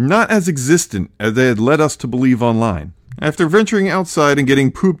not as existent as they had led us to believe online. After venturing outside and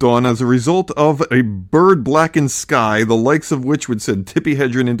getting pooped on as a result of a bird-blackened sky, the likes of which would send Tippi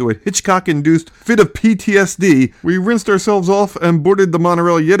Hedren into a Hitchcock-induced fit of PTSD, we rinsed ourselves off and boarded the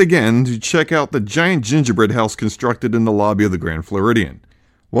monorail yet again to check out the giant gingerbread house constructed in the lobby of the Grand Floridian.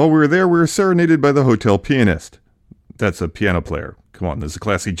 While we were there, we were serenaded by the hotel pianist. That's a piano player. Come on, this is a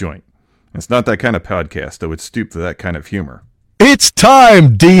classy joint. It's not that kind of podcast that would stoop to that kind of humor. It's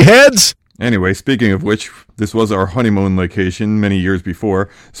time, D-heads! Anyway, speaking of which, this was our honeymoon location many years before,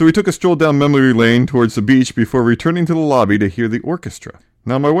 so we took a stroll down memory lane towards the beach before returning to the lobby to hear the orchestra.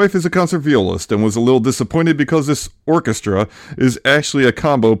 Now, my wife is a concert violist and was a little disappointed because this orchestra is actually a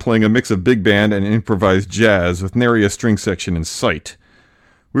combo playing a mix of big band and improvised jazz with nary a string section in sight.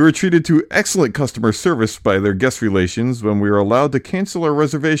 We were treated to excellent customer service by their guest relations when we were allowed to cancel our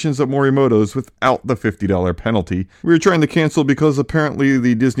reservations at Morimoto's without the $50 penalty. We were trying to cancel because apparently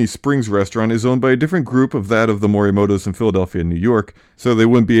the Disney Springs restaurant is owned by a different group of that of the Morimoto's in Philadelphia and New York, so they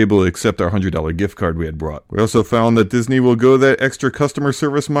wouldn't be able to accept our $100 gift card we had brought. We also found that Disney will go that extra customer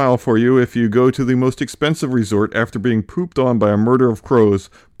service mile for you if you go to the most expensive resort after being pooped on by a murder of crows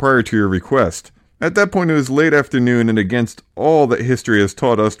prior to your request. At that point, it was late afternoon, and against all that history has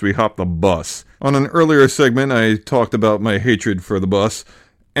taught us, we hopped the bus. On an earlier segment, I talked about my hatred for the bus,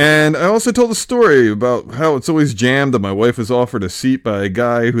 and I also told a story about how it's always jammed that my wife was offered a seat by a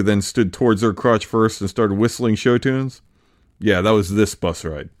guy who then stood towards her crotch first and started whistling show tunes. Yeah, that was this bus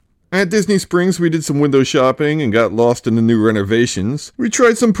ride. At Disney Springs, we did some window shopping and got lost in the new renovations. We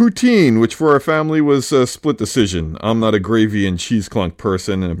tried some poutine, which for our family was a split decision. I'm not a gravy and cheese clunk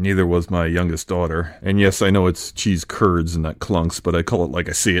person, and neither was my youngest daughter. And yes, I know it's cheese curds and not clunks, but I call it like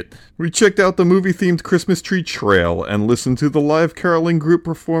I see it. We checked out the movie-themed Christmas tree trail and listened to the live caroling group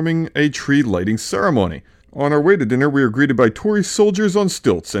performing a tree lighting ceremony. On our way to dinner, we were greeted by Tory soldiers on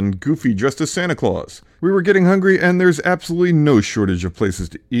stilts and Goofy dressed as Santa Claus. We were getting hungry, and there's absolutely no shortage of places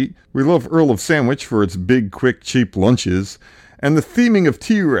to eat. We love Earl of Sandwich for its big, quick, cheap lunches. And the theming of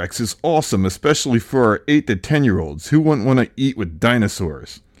T-Rex is awesome, especially for our 8 to 10-year-olds who wouldn't want to eat with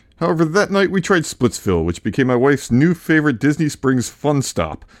dinosaurs. However, that night we tried Splitsville, which became my wife's new favorite Disney Springs fun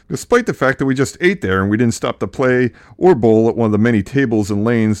stop, despite the fact that we just ate there and we didn't stop to play or bowl at one of the many tables and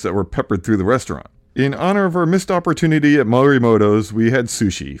lanes that were peppered through the restaurant. In honor of our missed opportunity at Morimoto's, we had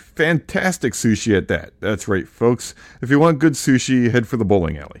sushi. Fantastic sushi at that. That's right, folks. If you want good sushi, head for the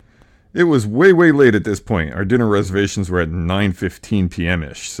bowling alley. It was way late at this point. Our dinner reservations were at 9:15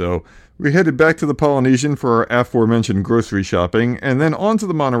 p.m.-ish, so we headed back to the Polynesian for our aforementioned grocery shopping, and then on to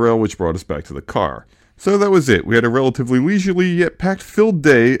the monorail, which brought us back to the car. So that was it. We had a relatively leisurely yet packed-filled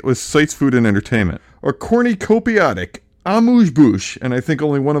day with sights, food, and entertainment. A cornucopiotic amuse-bouche, and I think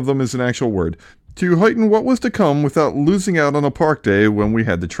only one of them is an actual word, to heighten what was to come without losing out on a park day when we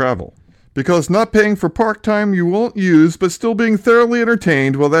had to travel. Because not paying for park time you won't use, but still being thoroughly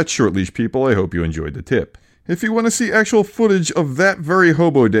entertained, well, that's Short Leash, people. I hope you enjoyed the tip. If you want to see actual footage of that very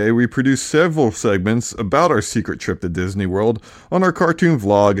hobo day, we produced several segments about our secret trip to Disney World on our cartoon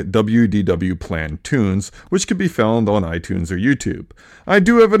vlog, WDW Plantoons, which can be found on iTunes or YouTube. I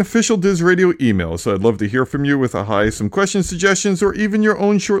do have an official Diz Radio email, so I'd love to hear from you with a hi, some questions, suggestions, or even your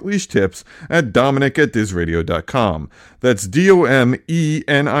own Short Leash tips at Dominic@DizRadio.com. That's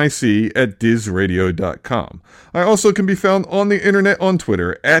DOMENIC@DizRadio.com. I also can be found on the internet on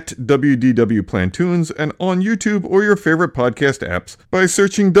Twitter at WDW Plantoons and on YouTube or your favorite podcast apps by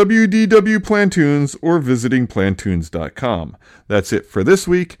searching WDW Plantoons or visiting plantoons.com. That's it for this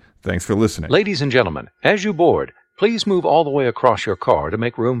week. Thanks for listening. Ladies and gentlemen, as you board, please move all the way across your car to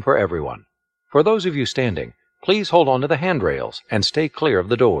make room for everyone. For those of you standing, please hold on to the handrails and stay clear of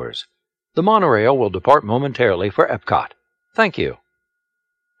the doors. The monorail will depart momentarily for Epcot. Thank you.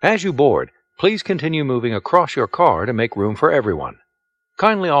 As you board, please continue moving across your car to make room for everyone.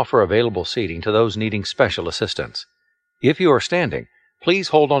 Kindly offer available seating to those needing special assistance. If you are standing, please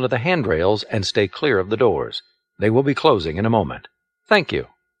hold on to the handrails and stay clear of the doors. They will be closing in a moment. Thank you.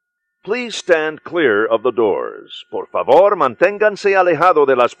 Please stand clear of the doors. Por favor, manténganse alejado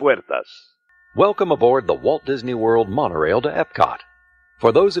de las puertas. Welcome aboard the Walt Disney World monorail to Epcot.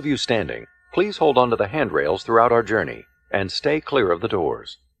 For those of you standing, please hold on to the handrails throughout our journey and stay clear of the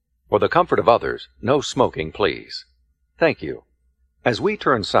doors. For the comfort of others, no smoking, please. Thank you. As we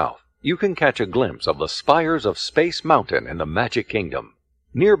turn south, you can catch a glimpse of the spires of Space Mountain in the Magic Kingdom.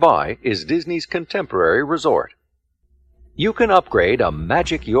 Nearby is Disney's Contemporary Resort. You can upgrade a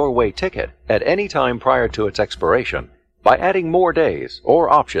Magic Your Way ticket at any time prior to its expiration by adding more days or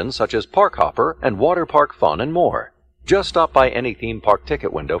options such as Park Hopper and Water Park Fun and more. Just stop by any theme park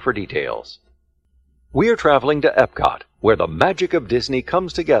ticket window for details. We are traveling to Epcot, where the magic of Disney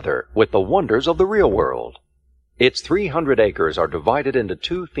comes together with the wonders of the real world. Its 300 acres are divided into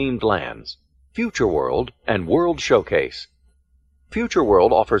two themed lands, Future World and World Showcase. Future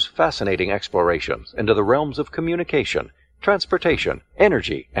World offers fascinating explorations into the realms of communication, transportation,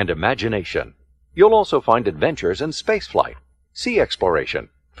 energy, and imagination. You'll also find adventures in spaceflight, sea exploration,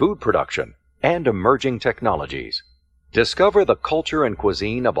 food production, and emerging technologies. Discover the culture and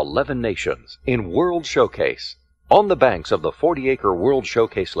cuisine of 11 nations in World Showcase. On the banks of the 40-acre World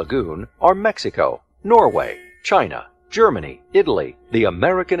Showcase Lagoon are Mexico, Norway, China, Germany, Italy, the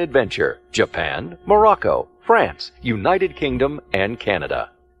American Adventure, Japan, Morocco, France, United Kingdom, and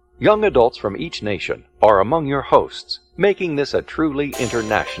Canada. Young adults from each nation are among your hosts, making this a truly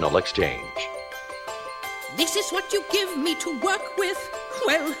international exchange. This is what you give me to work with?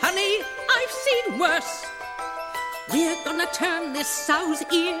 Well, honey, I've seen worse. We're gonna turn this sow's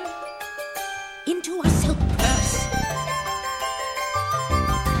ear into a silk purse.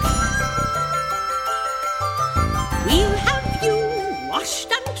 We'll have you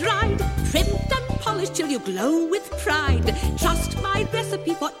washed and dried, trimmed and polished till you glow with pride. Trust my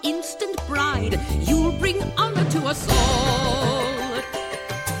recipe for instant bride. You'll bring honor to us all.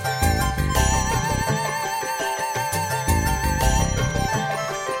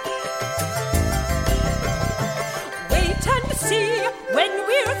 Wait and see when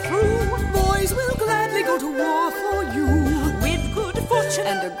we're through. Boys will gladly go to war for you. With good fortune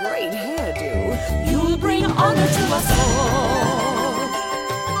and a great hairdo, you'll bring honor to us all.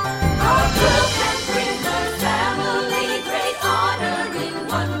 Our girl can bring her family great honor in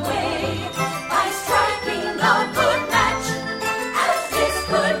one way, by striking a good match, as this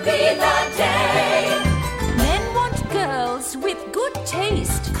could be the day. Men want girls with good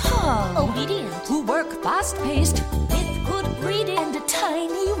taste, calm, obedient, who work fast-paced, with good breeding and a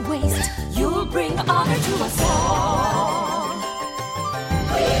tiny waist. You'll bring honor to us all.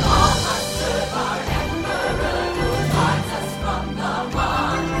 We all must serve our emperor who parts us from the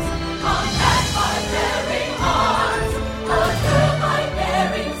bonds. Combat barbaric arms, a girl by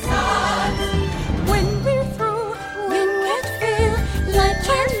bearing sons. When we're through, when we'd feel like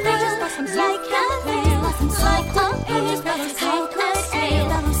canvas, like canvas, like a haze, how could sail,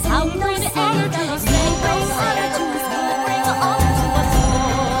 how bring honor to us, bring honor to us, bring honor to us all.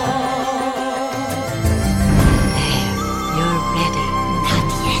 You're ready. Not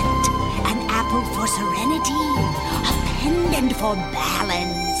yet. An apple for serenity, a pendant for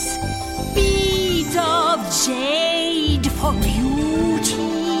balance, beads of jade for beauty.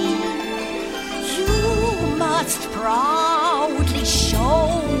 You must proudly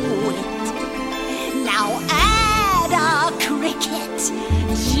show it. Now add a cricket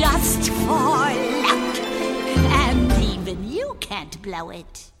just for luck, and the can't blow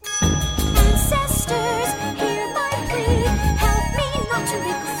it. Ancestors, hear my plea. Help me not to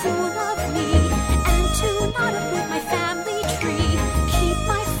make a fool of me, and to not uproot my family tree. Keep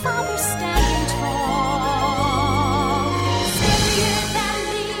my father standing tall. Scarier than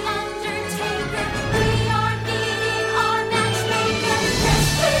the Undertaker, we are meeting our matchmaker. Yes,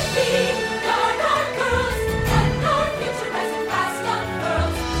 we guard our girls, and our future rising fast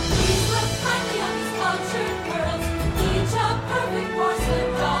unfurls. Please look kindly on these cultured girls, each a perfect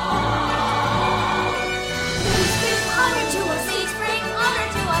porcelain doll. Please bring honor to us, please bring honor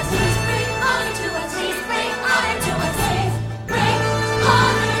to us, please bring honor to us, please bring honor to us, please bring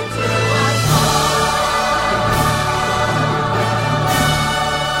honor to us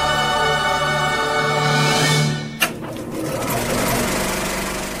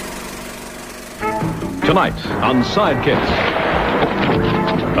Tonight on Sidekicks,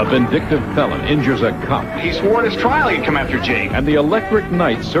 a vindictive felon injures a cop. He swore at his trial he'd come after Jake. And the Electric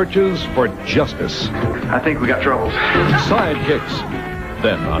Knight searches for justice. I think we got trouble. Sidekicks.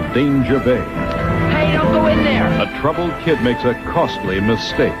 Then on Danger Bay, Hey, don't go in there. a troubled kid makes a costly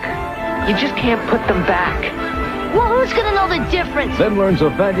mistake. You just can't put them back. Well, who's gonna know the difference? Then learns a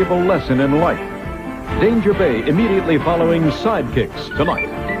valuable lesson in life. Danger Bay immediately following Sidekicks tonight.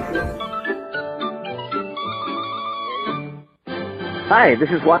 Hi, this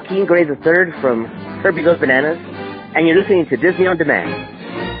is Joaquin Gray III from Herbie Goes Bananas, and you're listening to Disney On Demand.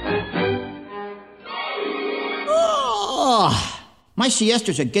 Oh, my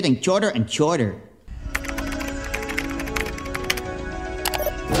siestas are getting shorter and shorter.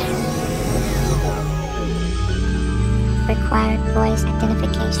 Required voice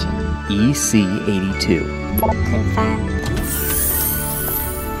identification. EC82. Confirmed.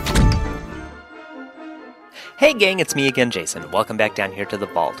 Hey gang, it's me again, Jason. Welcome back down here to the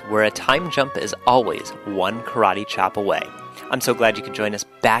vault, where a time jump is always one karate chop away. I'm so glad you could join us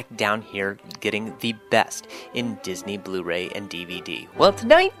back down here getting the best in Disney Blu-ray and DVD. Well,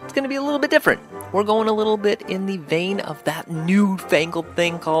 tonight it's going to be a little bit different. We're going a little bit in the vein of that newfangled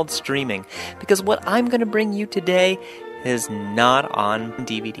thing called streaming, because what I'm going to bring you today is not on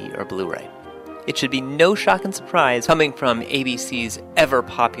DVD or Blu-ray. It should be no shock and surprise coming from ABC's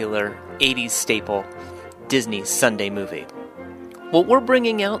ever-popular 80s staple, Disney Sunday movie. What we're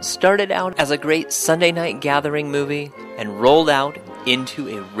bringing out started out as a great Sunday night gathering movie and rolled out into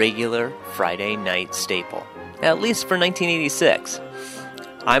a regular Friday night staple, at least for 1986.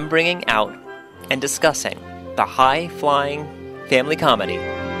 I'm bringing out and discussing the high-flying family comedy,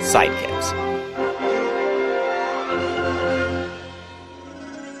 Sidekicks.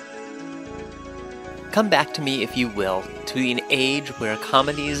 Come back to me, if you will, to an age where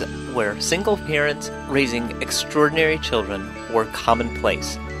comedies where single parents raising extraordinary children were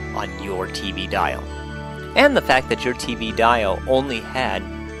commonplace on your TV dial. And the fact that your TV dial only had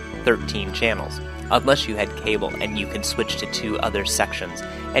 13 channels, unless you had cable and you can switch to 2 other sections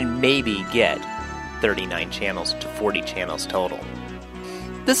and maybe get 39 channels to 40 channels total.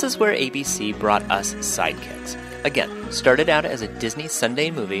 This is where ABC brought us Sidekicks. Again, started out as a Disney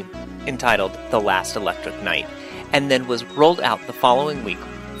Sunday movie entitled The Last Electric Night, and then was rolled out the following week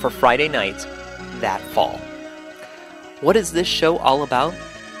for Friday nights that fall. What is this show all about?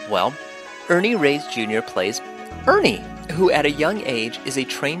 Well, Ernie Reyes Jr. plays Ernie, who at a young age is a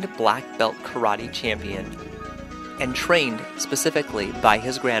trained black belt karate champion and trained specifically by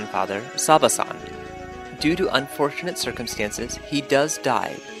his grandfather, Saba-san. Due to unfortunate circumstances, he does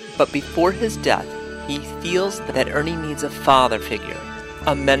die, but before his death, he feels that Ernie needs a father figure,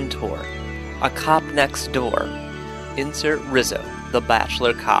 a mentor, a cop next door. Insert Rizzo, the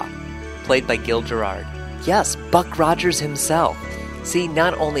bachelor cop, played by Gil Gerard. Yes, Buck Rogers himself. See,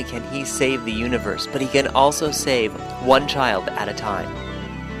 not only can he save the universe, but he can also save one child at a time.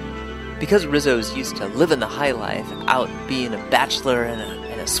 Because Rizzo's used to living the high life, out being a bachelor and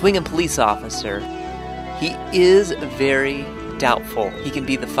a swinging police officer, he is very doubtful he can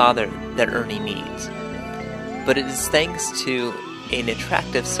be the father that Ernie needs. But it is thanks to an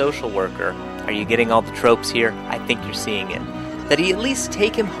attractive social worker, are you getting all the tropes here? I think you're seeing it, that he at least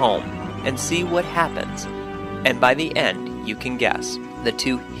take him home and see what happens. And by the end, you can guess, the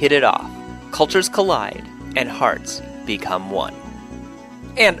two hit it off. Cultures collide, and hearts become one.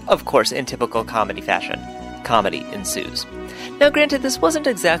 And, of course, in typical comedy fashion, comedy ensues. Now, granted, this wasn't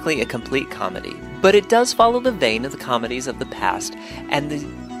exactly a complete comedy, but it does follow the vein of the comedies of the past and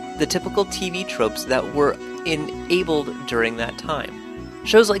the typical TV tropes that were enabled during that time.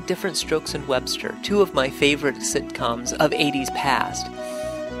 Shows like Different Strokes and Webster, two of my favorite sitcoms of 80s past,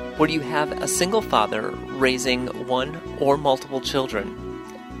 where you have a single father raising one or multiple children,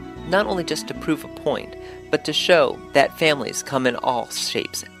 not only just to prove a point, but to show that families come in all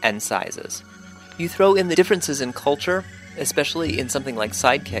shapes and sizes. You throw in the differences in culture, especially in something like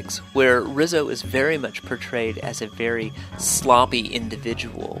Sidekicks, where Rizzo is very much portrayed as a very sloppy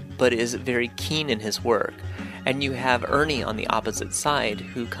individual, but is very keen in his work. And you have Ernie on the opposite side,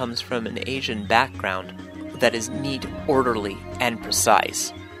 who comes from an Asian background that is neat, orderly, and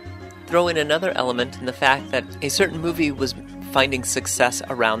precise. Throw in another element in the fact that a certain movie was finding success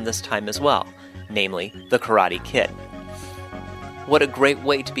around this time as well, namely The Karate Kid. What a great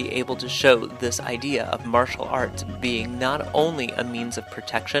way to be able to show this idea of martial arts being not only a means of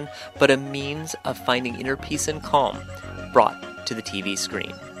protection, but a means of finding inner peace and calm brought to the TV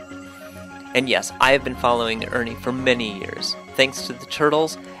screen. And yes, I have been following Ernie for many years. Thanks to the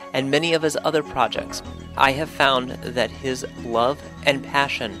Turtles and many of his other projects, I have found that his love and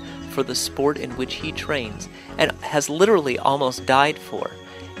passion for the sport in which he trains and has literally almost died for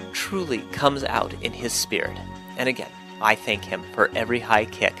truly comes out in his spirit. And again, I thank him for every high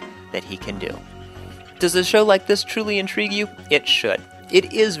kick that he can do. Does a show like this truly intrigue you? It should.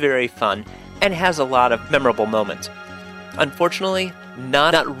 It is very fun and has a lot of memorable moments. Unfortunately,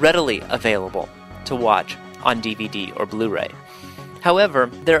 not readily available to watch on DVD or Blu-ray. However,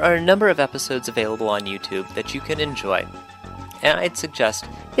 there are a number of episodes available on YouTube that you can enjoy, and I'd suggest,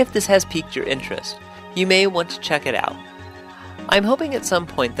 if this has piqued your interest, you may want to check it out. I'm hoping at some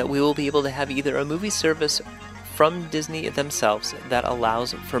point that we will be able to have either a movie service from Disney themselves that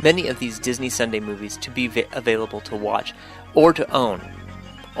allows for many of these Disney Sunday movies to be available to watch or to own.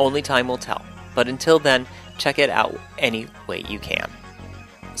 Only time will tell. But until then, check it out any way you can.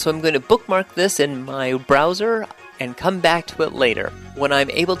 So I'm going to bookmark this in my browser and come back to it later when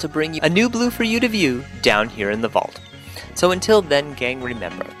I'm able to bring you a new blue for you to view down here in the vault. So until then, gang,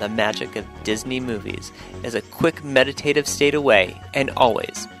 remember, the magic of Disney movies is a quick meditative state away and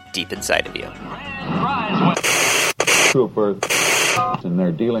always deep inside of you. Trooper in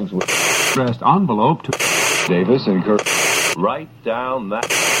their dealings with addressed envelope to Davis and Kirk. Write down that.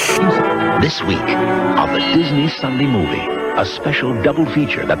 This week on the Disney Sunday Movie, a special double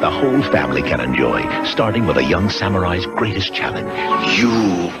feature that the whole family can enjoy, starting with a young samurai's greatest challenge. You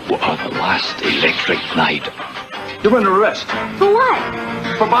are the last electric knight. You're under arrest. For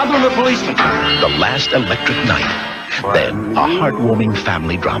what? For bothering the policeman. The Last Electric Knight. Then, a heartwarming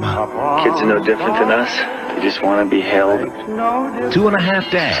family drama. Kids are no different than us. They just want to be held.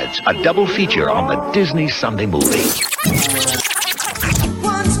 2.5 Dads, a double feature on the Disney Sunday Movie.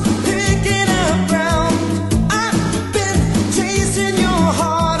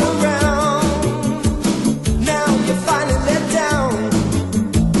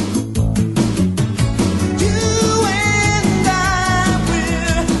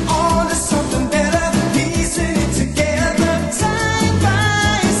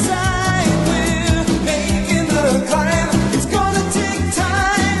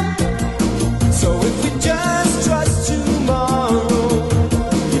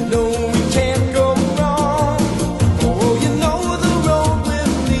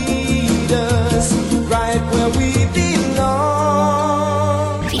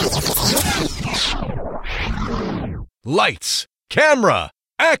 Lights, camera,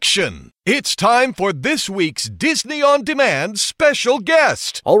 action! It's time for this week's Disney On Demand special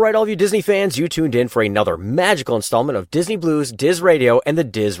guest. All right, all of you Disney fans, you tuned in for another magical installment of Disney Blues, Diz Radio, and the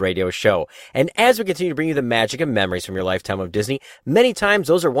Diz Radio Show. And as we continue to bring you the magic and memories from your lifetime of Disney, many times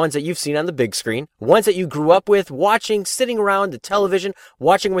those are ones that you've seen on the big screen, ones that you grew up with, watching, sitting around the television,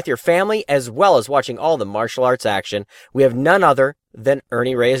 watching with your family, as well as watching all the martial arts action. We have none other than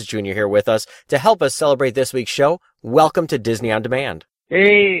Ernie Reyes Jr. here with us to help us celebrate this week's show. Welcome to Disney On Demand.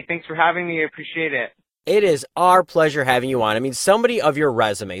 Hey, thanks for having me. I appreciate it. It is our pleasure having you on. I mean, so many of your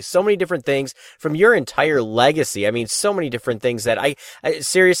resume, so many different things from your entire legacy. I mean, so many different things that I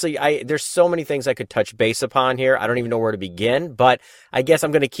seriously, there's so many things I could touch base upon here. I don't even know where to begin, but I guess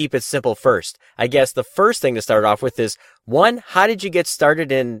I'm going to keep it simple first. I guess the first thing to start off with is, one, how did you get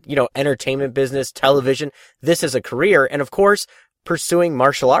started in, entertainment business, television, this as a career, and of course, pursuing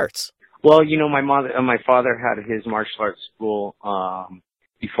martial arts? Well, my father had his martial arts school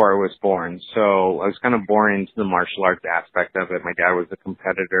before I was born, so I was kind of born into the martial arts aspect of it. My dad was a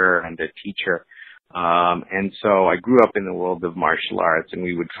competitor and a teacher, and so I grew up in the world of martial arts, and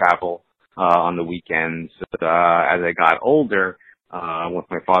we would travel on the weekends. As I got older, with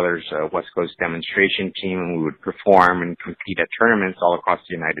my father's West Coast demonstration team, and we would perform and compete at tournaments all across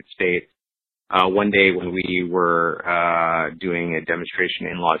the United States. One day when we were doing a demonstration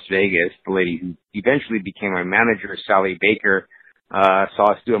in Las Vegas, the lady who eventually became my manager, Sally Baker,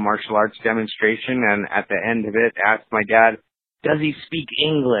 saw us do a martial arts demonstration, and at the end of it asked my dad, does he speak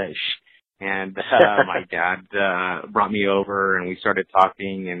English? And my dad brought me over, and we started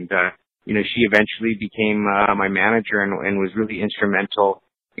talking, and she eventually became my manager and was really instrumental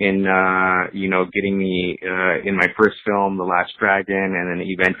in getting me in my first film, The Last Dragon, and then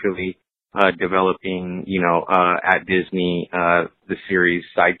eventually developing at Disney the series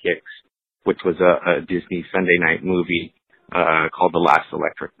Sidekicks, which was a Disney Sunday night movie called The Last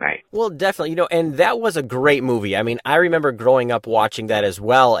Electric Night. Well, definitely, and that was a great movie. I mean, I remember growing up watching that as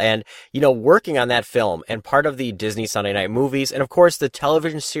well, and, working on that film, and part of the Disney Sunday night movies, and of course the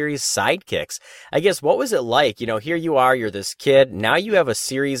television series Sidekicks. I guess, what was it like? Here you are, you're this kid, now you have a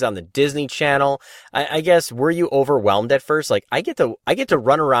series on the Disney Channel. I guess, were you overwhelmed at first? Like, I get to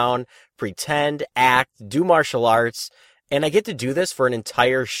run around, pretend, act, do martial arts, and I get to do this for an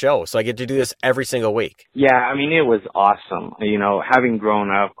entire show. So I get to do this every single week. Yeah, I mean, it was awesome. Having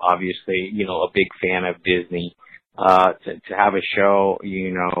grown up, obviously, a big fan of Disney, to have a show,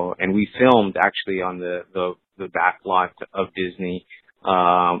 and we filmed actually on the back lot of Disney.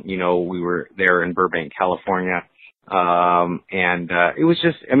 We were there in Burbank, California. And it was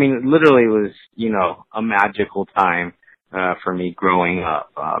just, literally it was, a magical time, for me growing up,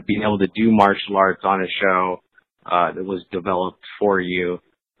 being able to do martial arts on a show that was developed for you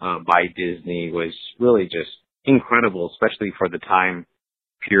by Disney was really just incredible, especially for the time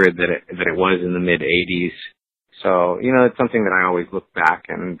period that it was in the mid 80s. So it's something that I always look back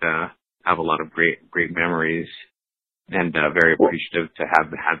and have a lot of great memories. And very appreciative to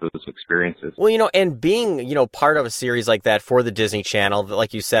have had those experiences. Well, and being, part of a series like that for the Disney Channel,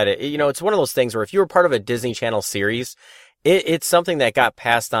 like you said, it's one of those things where if you were part of a Disney Channel series, it's something that got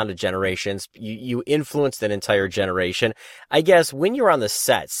passed on to generations. You influenced an entire generation. I guess when you were on the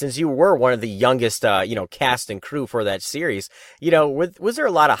set, since you were one of the youngest, cast and crew for that series, was there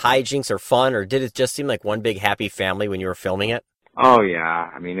a lot of hijinks or fun, or did it just seem like one big happy family when you were filming it? Oh yeah,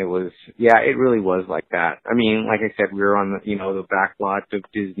 it really was like that. Like I said, we were on the back lot of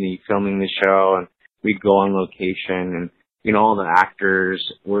Disney filming the show, and we'd go on location, and all the actors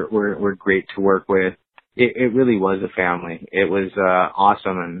were great to work with. It really was a family. It was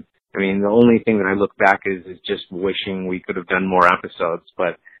awesome, and the only thing that I look back is just wishing we could have done more episodes.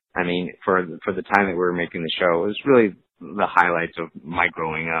 But for the time that we were making the show, it was really the highlights of my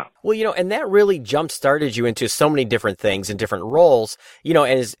growing up. Well, and that really jump-started you into so many different things and different roles,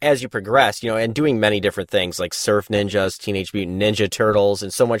 and as you progressed, and doing many different things like Surf Ninjas, Teenage Mutant Ninja Turtles,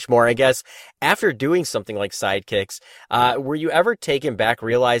 and so much more. I guess after doing something like Sidekicks, were you ever taken back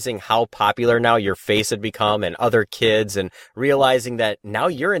realizing how popular now your face had become and other kids, and realizing that now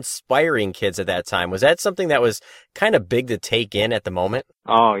you're inspiring kids at that time? Was that something that was kind of big to take in at the moment?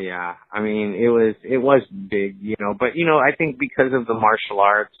 Oh yeah. It was big, but I think because of the martial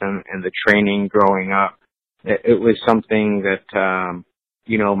arts and the training growing up, it was something that,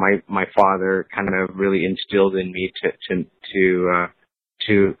 my father kind of really instilled in me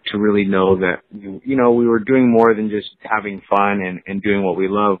to really know that, we were doing more than just having fun and doing what we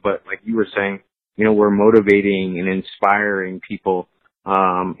love, but like you were saying, we're motivating and inspiring people,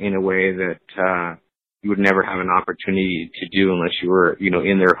 in a way that, you would never have an opportunity to do unless you were,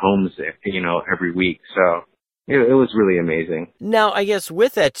 in their homes, every week. So it was really amazing. Now, I guess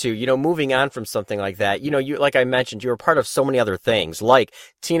with that too, moving on from something like that, you, like I mentioned, you were part of so many other things, like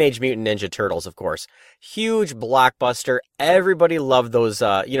Teenage Mutant Ninja Turtles, of course. Huge blockbuster. Everybody loved those,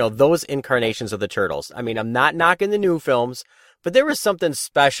 those incarnations of the Turtles. I'm not knocking the new films, but there was something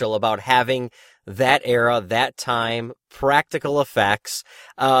special about having that era, that time, practical effects.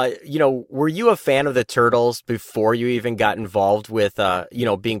 Were you a fan of the Turtles before you even got involved with,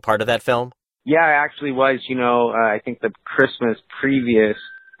 being part of that film? Yeah, I actually was. I think the Christmas previous,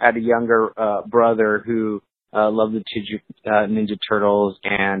 I had a younger brother who loved the Ninja Turtles,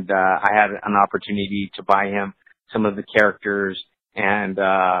 and I had an opportunity to buy him some of the characters and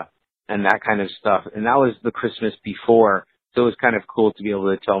that kind of stuff. And that was the Christmas before, so it was kind of cool to be able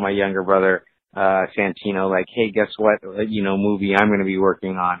to tell my younger brother, Santino, like, hey, guess what, movie I'm going to be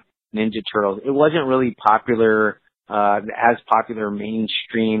working on, Ninja Turtles. It wasn't really popular, as popular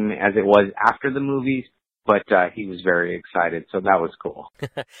mainstream as it was after the movies, but he was very excited, so that was cool.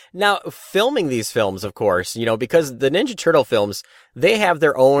 Now, filming these films, of course, because the Ninja Turtle films, they have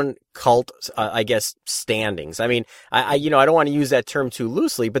their own cult, standings. I don't want to use that term too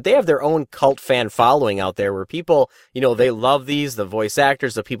loosely, but they have their own cult fan following out there where people, they love these, the voice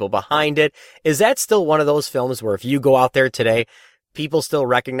actors, the people behind it. Is that still one of those films where if you go out there today, people still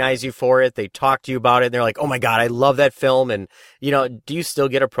recognize you for it, they talk to you about it, and they're like, oh my God, I love that film, and, do you still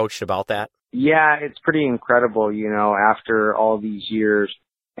get approached about that? Yeah, it's pretty incredible, after all these years.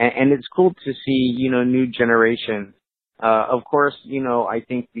 And it's cool to see, new generations, Of course, I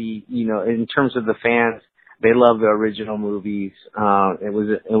think in terms of the fans, they love the original movies. It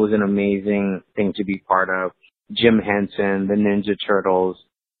was an amazing thing to be part of. Jim Henson, the Ninja Turtles.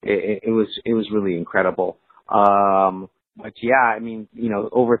 It was really incredible. But yeah, I mean,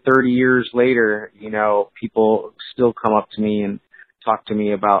 over 30 years later, people still come up to me and talk to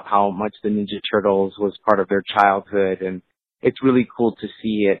me about how much the Ninja Turtles was part of their childhood, and it's really cool to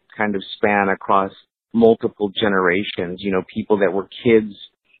see it kind of span across multiple generations. People that were kids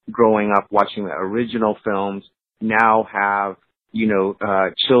growing up watching the original films now have,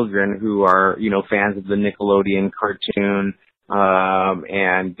 children who are, fans of the Nickelodeon cartoon,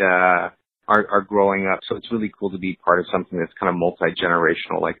 and are growing up. So it's really cool to be part of something that's kind of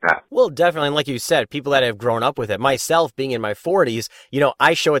multi-generational like that. Well, definitely. And like you said, people that have grown up with it, myself being in my 40s,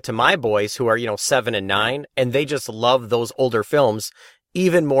 I show it to my boys who are, 7 and 9, and they just love those older films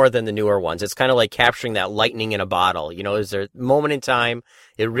even more than the newer ones. It's kind of like capturing that lightning in a bottle. Is there a moment in time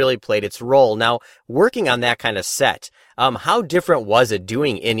it really played its role? Now, working on that kind of set, how different was it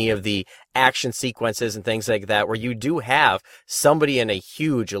doing any of the action sequences and things like that where you do have somebody in a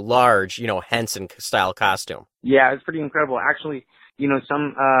huge, large, Henson-style costume? Yeah, it's pretty incredible. Actually,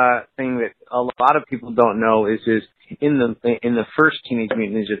 some thing that a lot of people don't know is in the first Teenage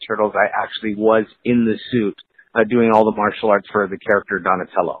Mutant Ninja Turtles, I actually was in the suit doing all the martial arts for the character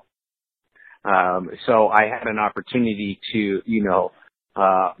Donatello. So I had an opportunity to,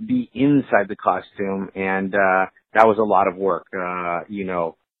 be inside the costume, and that was a lot of work.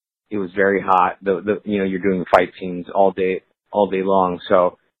 It was very hot. You're doing fight scenes all day long.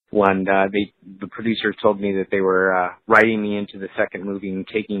 So when the producers told me that they were writing me into the second movie and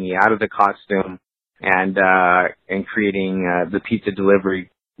taking me out of the costume and creating the pizza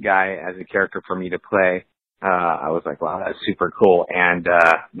delivery guy as a character for me to play, I was like, wow, that's super cool. And,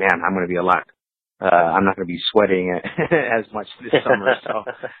 man, I'm going to be I'm not going to be sweating as much this summer. So,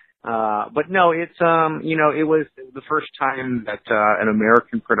 but no, it's, it was the first time that, an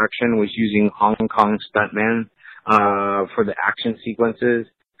American production was using Hong Kong stuntmen, for the action sequences.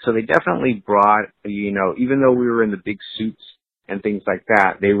 So they definitely brought, even though we were in the big suits and things like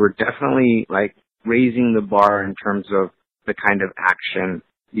that, they were definitely like raising the bar in terms of the kind of action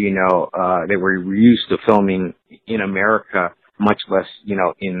they were used to filming in America, much less,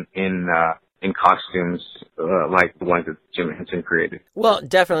 in costumes like the ones that Jim Henson created. Well,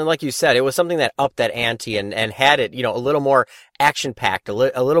 definitely, like you said, it was something that upped that ante and had it, a little more action-packed, a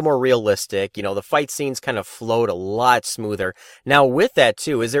little more realistic. The fight scenes kind of flowed a lot smoother. Now, with that,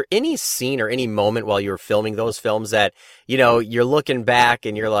 too, is there any scene or any moment while you were filming those films that, you're looking back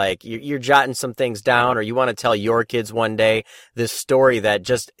and you're like, you're jotting some things down, or you want to tell your kids one day this story that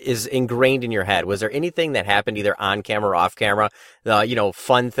just is ingrained in your head? Was there anything that happened either on camera or off camera,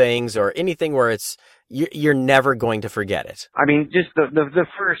 fun things or anything where you're never going to forget it? I mean, just the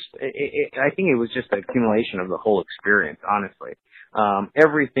first, I think it was just the accumulation of the whole experience, honestly.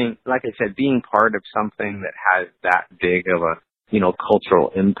 Everything, like I said, being part of something that has that big of a,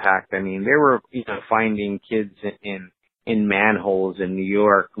 cultural impact. I mean, they were, finding kids in manholes in New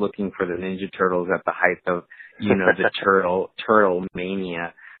York looking for the Ninja Turtles at the height of, the turtle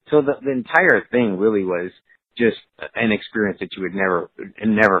mania. So the entire thing really was just an experience that you would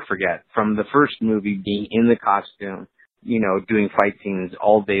never forget. From the first movie, being in the costume, doing fight scenes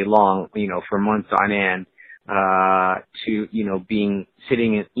all day long, for months on end, to,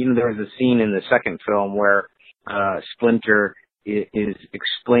 sitting in, there was a scene in the second film where, Splinter is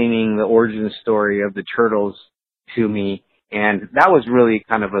explaining the origin story of the Turtles to me. And that was really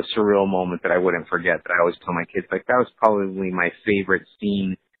kind of a surreal moment that I wouldn't forget, that I always tell my kids, like, that was probably my favorite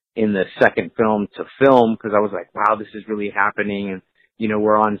scene in the second film to film, because I was like, wow, this is really happening. And,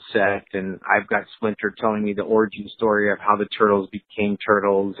 we're on set and I've got Splinter telling me the origin story of how the Turtles became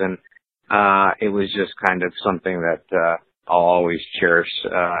Turtles. And, it was just kind of something that, I'll always cherish,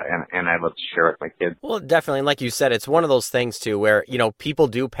 and I love to share with my kids. Well, definitely. And like you said, it's one of those things too, where, people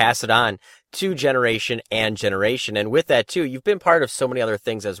do pass it on to generation and generation. And with that too, you've been part of so many other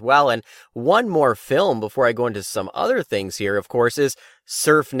things as well. And one more film before I go into some other things here, of course, is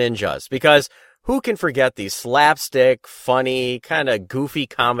Surf Ninjas, because who can forget these slapstick, funny, kind of goofy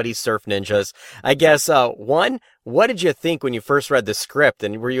comedy surf ninjas? I guess, one, what did you think when you first read the script?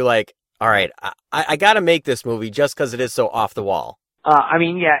 And were you like, all right, I got to make this movie just because it is so off the wall? I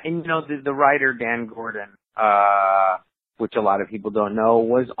mean, yeah, and the writer Dan Gordon, which a lot of people don't know,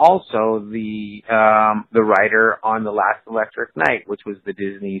 was also the writer on The Last Electric Night, which was the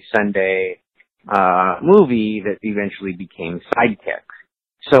Disney Sunday movie that eventually became Sidekicks.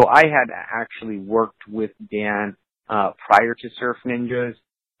 So I had actually worked with Dan prior to Surf Ninjas,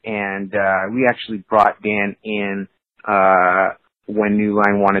 and we actually brought Dan in when New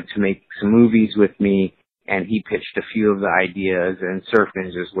Line wanted to make some movies with me, and he pitched a few of the ideas, and Surf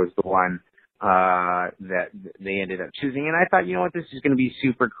Ninjas was the one that they ended up choosing. And I thought, you know what, this is going to be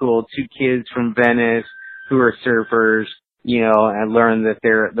super cool. 2 kids from Venice who are surfers, you know, and learn that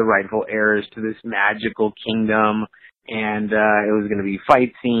they're the rightful heirs to this magical kingdom. And it was going to be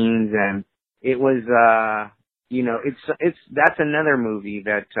fight scenes, and it was, you know, that's another movie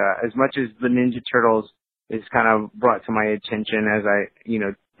that, as much as the Ninja Turtles is kind of brought to my attention as I, you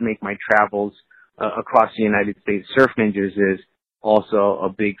know, make my travels across the United States, Surf Ninjas is also a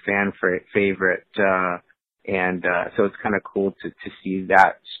big fan favorite, and so it's kind of cool to see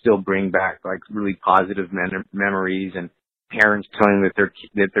that still bring back like really positive memories, and parents telling that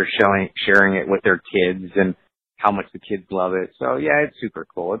they're sharing it with their kids and how much the kids love it. So yeah, it's super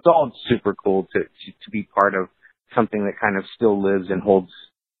cool. It's all super cool to be part of something that kind of still lives and holds,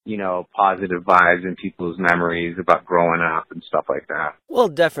 you know, positive vibes in people's memories about growing up and stuff like that. Well,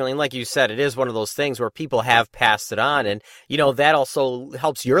 definitely. And like you said, it is one of those things where people have passed it on. And, you know, that also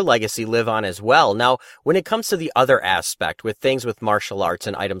helps your legacy live on as well. Now, when it comes to the other aspect with things with martial arts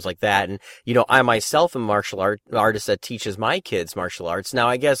and items like that, and, you know, I myself am a martial artist that teaches my kids martial arts. Now,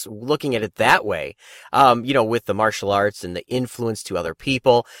 I guess looking at it that way, you know, with the martial arts and the influence to other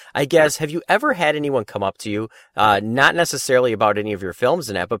people, I guess, have you ever had anyone come up to you, not necessarily about any of your films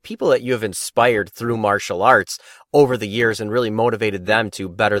and that, but people that you have inspired through martial arts over the years and really motivated them to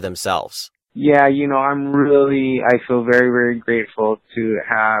better themselves? Yeah, you know, I feel very, very grateful to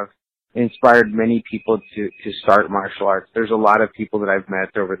have inspired many people to start martial arts. There's a lot of people that I've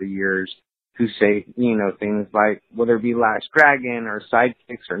met over the years who say, you know, things like, whether it be Last Dragon or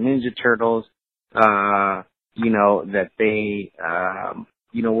Sidekicks or Ninja Turtles, you know, that they,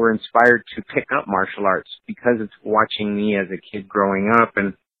 you know, were inspired to pick up martial arts because it's watching me as a kid growing up,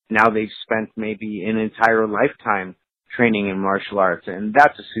 and now they've spent maybe an entire lifetime training in martial arts, and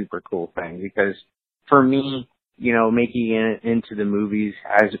that's a super cool thing because for me, you know, making it into the movies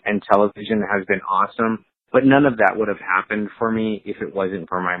and television has been awesome, but none of that would have happened for me if it wasn't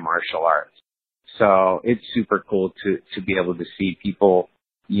for my martial arts. So it's super cool to be able to see people,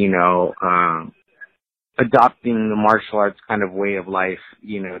 you know, adopting the martial arts kind of way of life,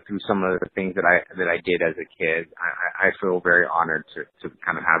 you know, through some of the things that I did as a kid. I feel very honored to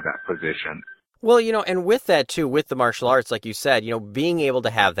kind of have that position. Well, you know, and with that too, with the martial arts, like you said, you know, being able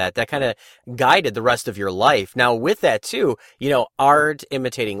to have that kind of guided the rest of your life. Now with that too, you know, art,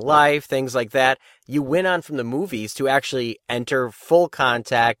 imitating life, things like that, you went on from the movies to actually enter full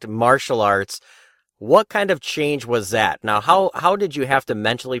contact martial arts. What kind of change was that? Now, how did you have to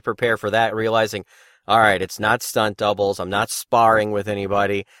mentally prepare for that, realizing, all right, it's not stunt doubles, I'm not sparring with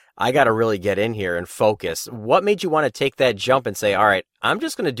anybody, I got to really get in here and focus. What made you want to take that jump and say, all right, I'm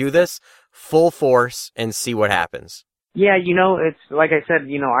just going to do this full force and see what happens? Yeah, you know, it's like I said,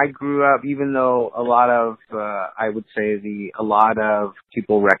 you know, I grew up, even though a lot of, I would say a lot of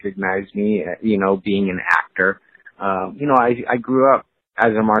people recognize me, you know, being an actor. You know, I grew up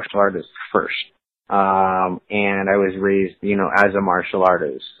as a martial artist first. And I was raised, you know, as a martial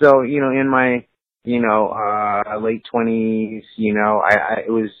artist. So, you know, in my, you know, late 20s, you know, I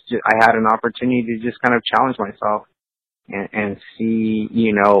had an opportunity to just kind of challenge myself and see,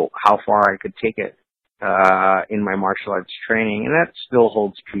 you know, how far I could take it, in my martial arts training. And that still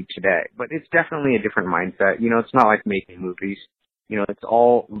holds true today, but it's definitely a different mindset. You know, it's not like making movies, you know, it's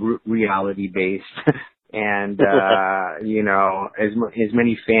all reality based. And, you know, as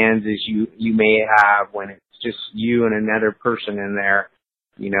many fans as you may have when it's just you and another person in there,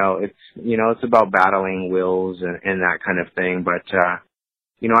 you know, it's about battling wills and that kind of thing. But,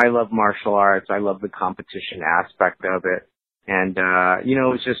 you know, I love martial arts. I love the competition aspect of it. And, you know,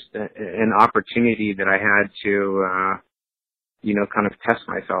 it was just an opportunity that I had to, you know, kind of test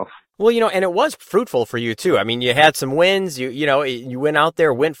myself. Well, you know, and it was fruitful for you too. I mean, you had some wins, you know, you went out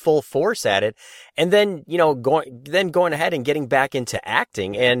there, went full force at it. And then, you know, going ahead and getting back into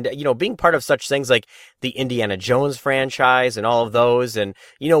acting and, you know, being part of such things like the Indiana Jones franchise and all of those and,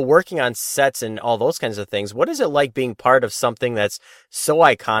 you know, working on sets and all those kinds of things. What is it like being part of something that's so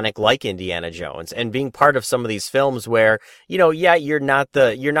iconic like Indiana Jones and being part of some of these films where, you know, yeah, you're not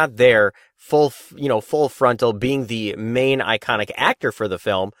there full frontal being the main iconic actor for the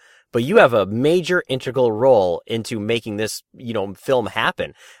film, but you have a major integral role into making this, you know, film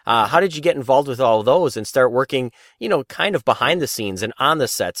happen. How did you get involved with all of those and start working, you know, kind of behind the scenes and on the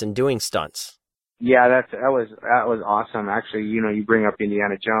sets and doing stunts? Yeah, that was awesome. Actually, you know, you bring up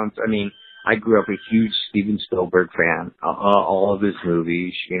Indiana Jones. I mean, I grew up a huge Steven Spielberg fan. All of his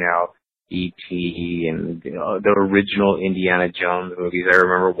movies, you know, E.T. and the original Indiana Jones movies. I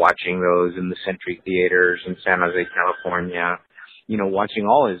remember watching those in the Century Theaters in San Jose, California, watching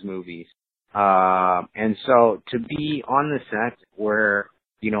all his movies. And so to be on the set where,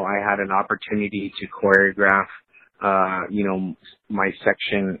 I had an opportunity to choreograph, my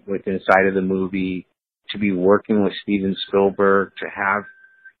section inside of the movie, to be working with Steven Spielberg,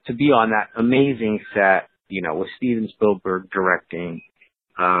 to be on that amazing set, with Steven Spielberg directing,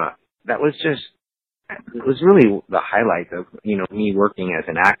 it was really the highlight of, me working as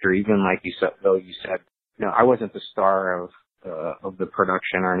an actor, even like you said, I wasn't the star of the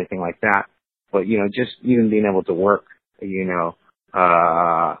production or anything like that, but, just even being able to work,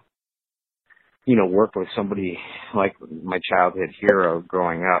 work with somebody like my childhood hero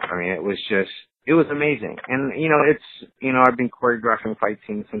growing up. I mean, it was amazing. And, I've been choreographing fight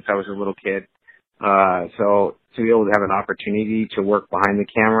scenes since I was a little kid. So to be able to have an opportunity to work behind the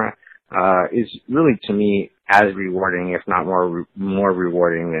camera, is really, to me, as rewarding, if not more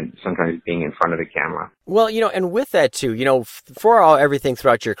rewarding than sometimes being in front of the camera. Well, and with that too, for everything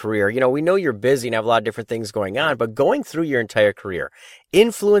throughout your career, we know you're busy and have a lot of different things going on, but going through your entire career,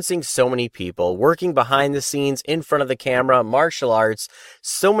 influencing so many people, working behind the scenes, in front of the camera, martial arts,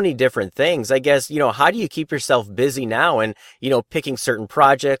 so many different things. I guess, how do you keep yourself busy now and, picking certain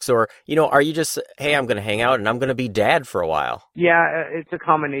projects, or, are you just, hey, I'm going to hang out and I'm going to be dad for a while? Yeah, it's a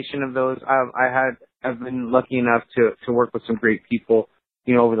combination of those. I've been lucky enough to work with some great people.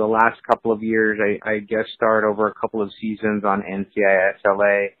 Over the last couple of years, I guest starred over a couple of seasons on NCIS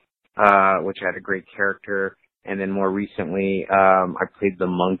LA, which had a great character. And then more recently, I played the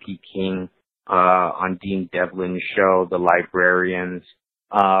Monkey King, on Dean Devlin's show, The Librarians.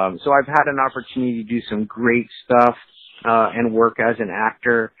 So I've had an opportunity to do some great stuff, and work as an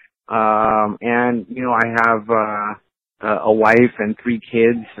actor. And, I have, a wife and 3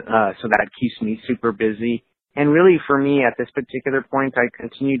 kids, so that keeps me super busy. And really, for me, at this particular point, I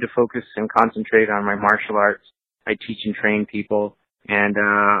continue to focus and concentrate on my martial arts. I teach and train people, and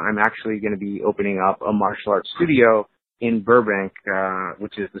I'm actually going to be opening up a martial arts studio in Burbank,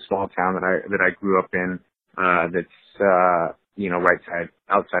 which is the small town that I grew up in, that's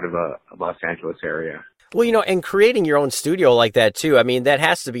outside of the Los Angeles area. Well, and creating your own studio like that, too, I mean, that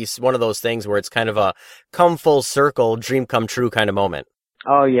has to be one of those things where it's kind of a come full circle, dream come true kind of moment.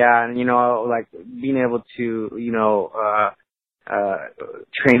 Oh, yeah. And, like being able to,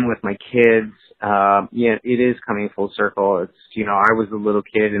 train with my kids, it is coming full circle. It's, I was a little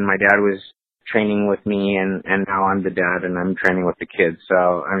kid and my dad was training with me, and now I'm the dad and I'm training with the kids.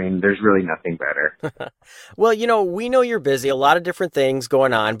 So, I mean, there's really nothing better. Well, we know you're busy, a lot of different things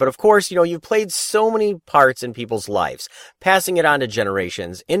going on, but of course, you've played so many parts in people's lives, passing it on to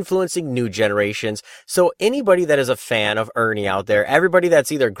generations, influencing new generations. So anybody that is a fan of Ernie out there, everybody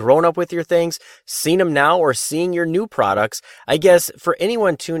that's either grown up with your things, seen them now, or seeing your new products, I guess for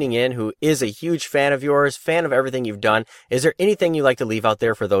anyone tuning in who is a huge fan of yours, fan of everything you've done, is there anything you'd like to leave out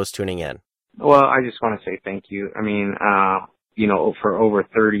there for those tuning in? Well, I just want to say thank you. I mean, for over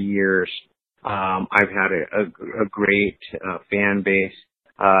 30 years, I've had a great fan base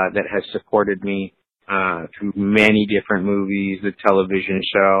that has supported me through many different movies, the television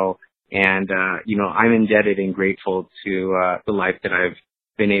show, and I'm indebted and grateful to the life that I've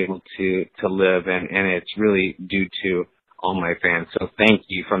been able to live, and it's really due to all my fans. So thank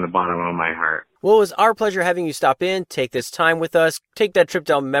you from the bottom of my heart. Well, it was our pleasure having you stop in, take this time with us, take that trip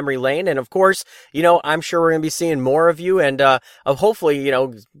down memory lane. And of course, I'm sure we're going to be seeing more of you and hopefully,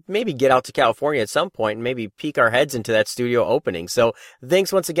 maybe get out to California at some point and maybe peek our heads into that studio opening. So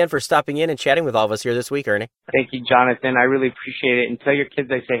thanks once again for stopping in and chatting with all of us here this week, Ernie. Thank you, Jonathan. I really appreciate it. And tell your kids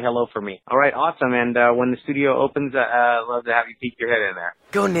I say hello for me. All right, awesome. And when the studio opens, I'd love to have you peek your head in there.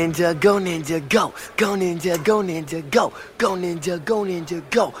 Go ninja, go ninja, go. Go ninja, go ninja, go. Go ninja, go ninja,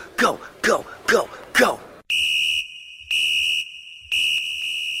 go. Go, go, go, go.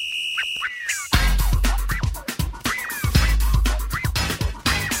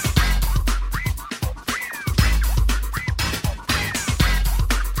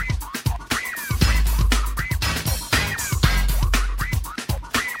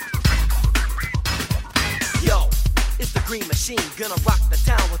 Yo, it's the Green Machine, gonna rock the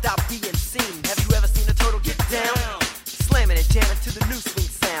town without being seen. Have you ever seen a turtle get down? Slamming and jamming to the new swing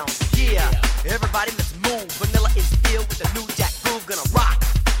sound. Yeah, everybody let's move. Vanilla is filled with the new jack groove. Gonna rock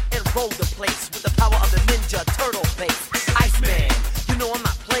and roll the place with the power of the Ninja Turtle bass. Iceman, you know I'm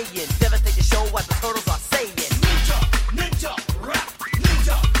not playing. Devastate the show what the turtles are saying. Ninja, ninja, rap.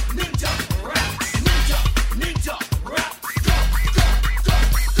 Ninja, ninja, rap. Ninja, ninja, rap. Go, go, go,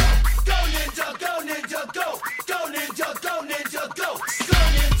 go. Go ninja, go ninja, go. Go ninja, go ninja, go. Go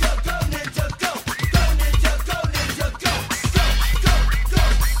ninja, go ninja.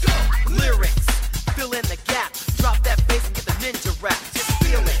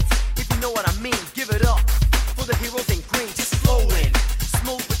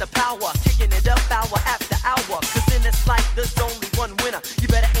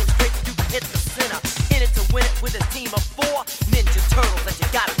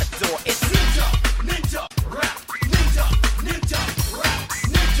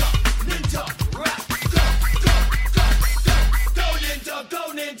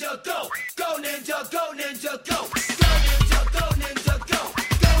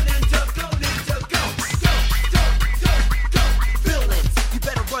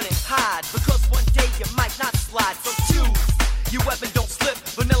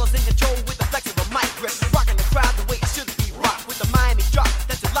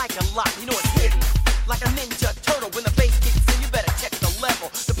 like a lot. You know it's hidden like a ninja turtle. When the bass kicks in, you better check the level.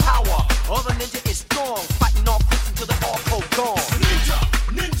 The power of a ninja is strong, fighting all crooks until they're all cold gone. Ninja,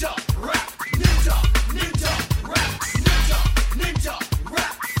 ninja, rap, ninja, ninja, rap, ninja, ninja,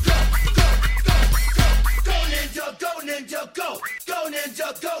 rap. Go, go, go, go, go ninja, go ninja, go, go ninja,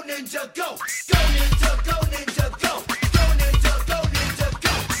 go ninja, go, go ninja, go ninja, go, go ninja, go ninja,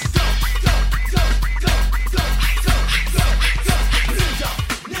 go, go, go, go, go, go, go, go, go, ninja,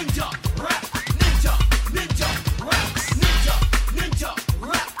 ninja, rap, ninja, ninja, rap, ninja, ninja,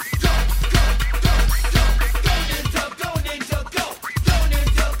 rap, go, go, go, go, go ninja, go ninja, go, go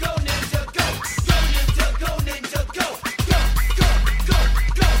ninja, go ninja, go, go ninja, go ninja, go, go, go, go,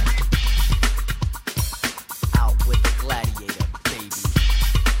 go. Out with the gladiator, baby.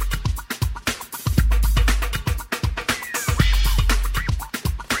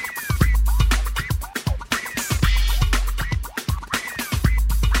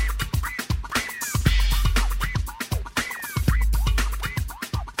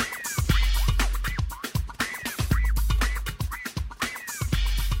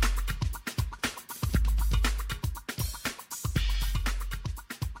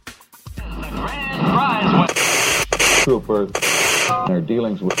 Trooper, their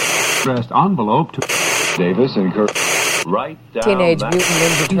dealings with addressed envelope to Davis and Kirk. Right down Teenage Mutant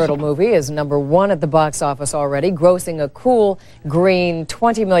Ninja Turtle movie is #1 at the box office already, grossing a cool green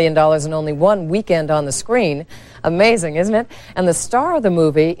 $20 million in only one weekend on the screen. Amazing, isn't it? And the star of the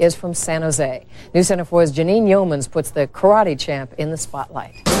movie is from San Jose. News Center 4's Janine Yeomans puts the karate champ in the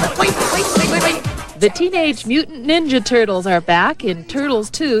spotlight. Wait. The Teenage Mutant Ninja Turtles are back in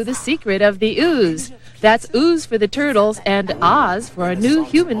Turtles 2, The Secret of the Ooze. That's Ooze for the Turtles and Oz for a new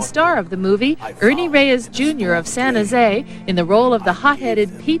human star of the movie, Ernie Reyes Jr. of San Jose, in the role of the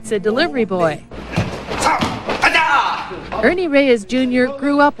hot-headed pizza delivery boy. Ernie Reyes Jr.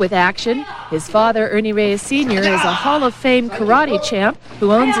 grew up with action. His father, Ernie Reyes Sr., is a Hall of Fame karate champ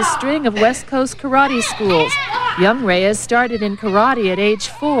who owns a string of West Coast karate schools. Young Reyes started in karate at age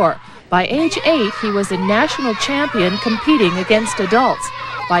 4. By age 8, he was a national champion competing against adults.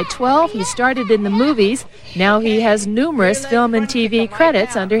 By 12, he started in the movies. Now he has numerous film and TV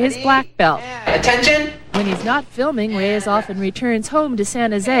credits under his black belt. Attention! When he's not filming, Reyes often returns home to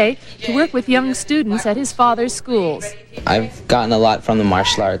San Jose to work with young students at his father's schools. I've gotten a lot from the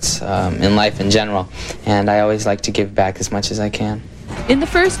martial arts in life in general, and I always like to give back as much as I can. In the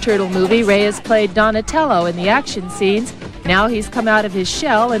first Turtle movie, Reyes played Donatello in the action scenes. Now he's come out of his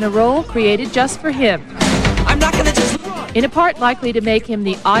shell in a role created just for him. I'm not gonna just... In a part likely to make him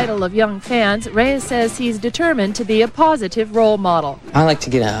the idol of young fans, Reyes says he's determined to be a positive role model. I like to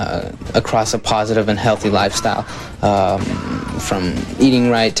get across a positive and healthy lifestyle, from eating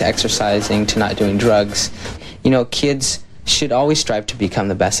right to exercising to not doing drugs. You know, kids should always strive to become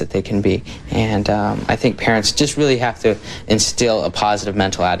the best that they can be, and I think parents just really have to instill a positive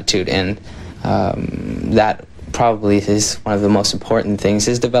mental attitude, and that probably is one of the most important things,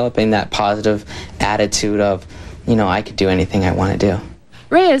 is developing that positive attitude of, you know, I could do anything I want to do.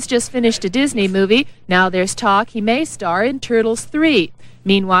 Reyes just finished a Disney movie. Now there's talk he may star in Turtles 3.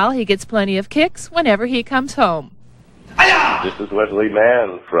 Meanwhile, he gets plenty of kicks whenever he comes home. This is Leslie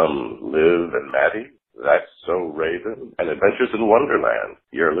Mann from Liv and Maddie, That's So Raven, and Adventures in Wonderland.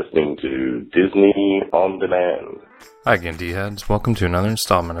 You're listening to Disney On Demand. Hi again, D-Heads. Welcome to another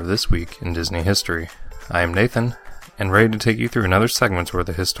installment of This Week in Disney History. I am Nathan, and ready to take you through another segment's worth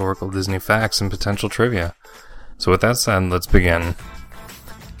of historical Disney facts and potential trivia. So with that said, let's begin.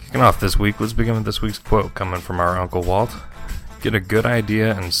 Kicking off this week, let's begin with this week's quote coming from our Uncle Walt. Get a good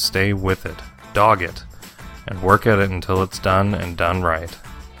idea and stay with it. Dog it. And work at it until it's done and done right.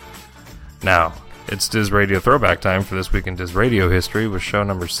 Now, it's Diz Radio throwback time for This Week in Diz Radio History with show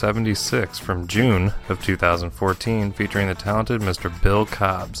number 76 from June of 2014 featuring the talented Mr. Bill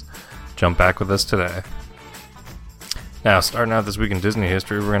Cobbs. Jump back with us today. Now, starting out this week in Disney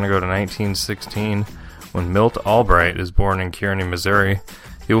history, we're going to go to 1916 when Milt Albright is born in Kearney, Missouri.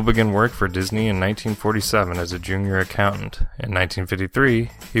 He will begin work for Disney in 1947 as a junior accountant. In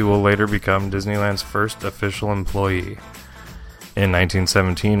 1953, he will later become Disneyland's first official employee. In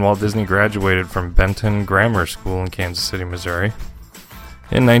 1917, Walt Disney graduated from Benton Grammar School in Kansas City, Missouri.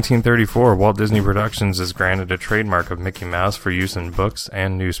 In 1934, Walt Disney Productions is granted a trademark of Mickey Mouse for use in books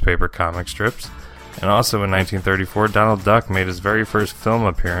and newspaper comic strips. And also in 1934, Donald Duck made his very first film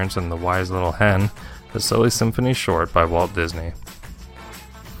appearance in The Wise Little Hen, the Silly Symphony short by Walt Disney.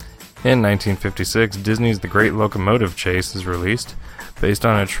 In 1956, Disney's The Great Locomotive Chase is released. Based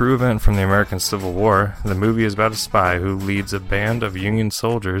on a true event from the American Civil War, the movie is about a spy who leads a band of Union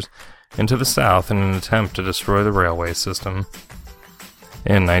soldiers into the South in an attempt to destroy the railway system.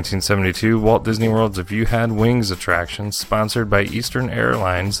 In 1972, Walt Disney World's If You Had Wings attraction, sponsored by Eastern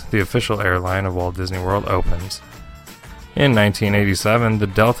Airlines, the official airline of Walt Disney World, opens. In 1987, the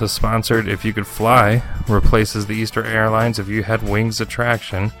Delta-sponsored If You Could Fly replaces the Eastern Airlines If You Had Wings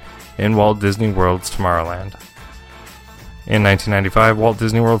attraction in Walt Disney World's Tomorrowland. In 1995, Walt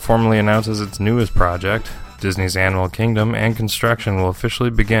Disney World formally announces its newest project, Disney's Animal Kingdom, and construction will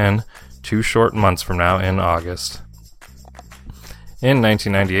officially begin 2 short months from now in August. In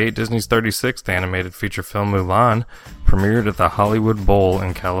 1998, Disney's 36th animated feature film Mulan premiered at the Hollywood Bowl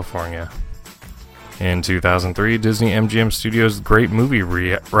in California. In 2003, Disney MGM Studios' Great Movie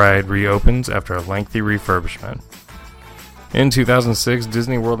Ride reopens after a lengthy refurbishment. In 2006,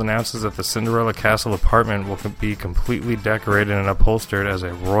 Disney World announces that the Cinderella Castle apartment will be completely decorated and upholstered as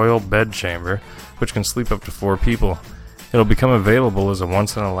a royal bedchamber, which can sleep up to 4 people. It'll become available as a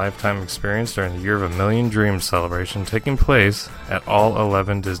once-in-a-lifetime experience during the Year of a Million Dreams celebration taking place at all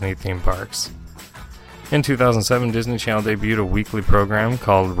 11 Disney theme parks. In 2007, Disney Channel debuted a weekly program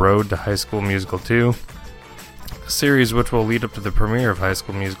called Road to High School Musical 2. The series, which will lead up to the premiere of High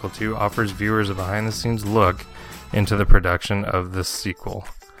School Musical 2, offers viewers a behind-the-scenes look into the production of the sequel.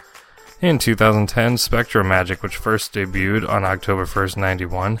 In 2010, SpectroMagic, which first debuted on October 1st,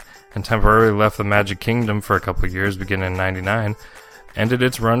 1991, and temporarily left the Magic Kingdom for a couple years beginning in 1999, ended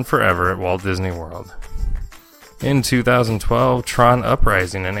its run forever at Walt Disney World. In 2012, Tron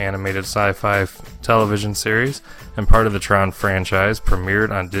Uprising, an animated sci-fi television series and part of the Tron franchise,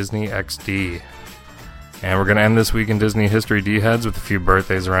 premiered on Disney XD. And we're going to end this week in Disney History D-Heads with a few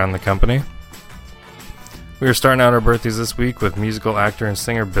birthdays around the company. We are starting out our birthdays this week with musical actor and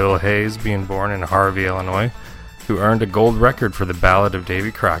singer Bill Hayes being born in Harvey, Illinois, who earned a gold record for the Ballad of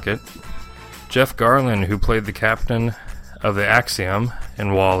Davy Crockett. Jeff Garlin, who played the captain of the Axiom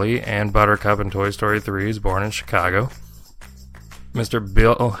in WALL-E and Buttercup in Toy Story 3, is born in Chicago. Mr.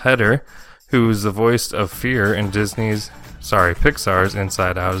 Bill Hader, who is the voice of Fear in Pixar's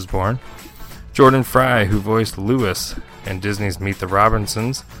Inside Out, is born. Jordan Fry, who voiced Lewis in Disney's Meet the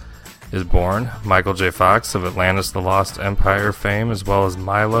Robinsons, is born. Michael J. Fox of Atlantis the Lost Empire fame, as well as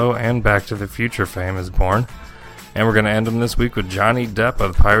Milo and Back to the Future fame, is born. And we're going to end them this week with Johnny Depp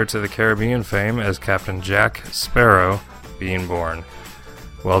of Pirates of the Caribbean fame as Captain Jack Sparrow being born.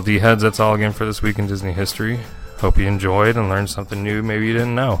 Well, D-Heads, that's all again for this week in Disney history. Hope you enjoyed and learned something new maybe you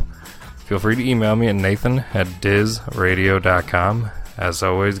didn't know. Feel free to email me at nathan@dizradio.com. As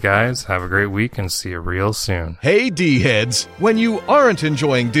always, guys, have a great week and see you real soon. Hey, D-Heads, when you aren't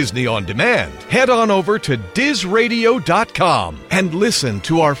enjoying Disney On Demand, head on over to DizRadio.com and listen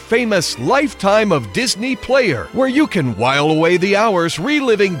to our famous Lifetime of Disney player, where you can while away the hours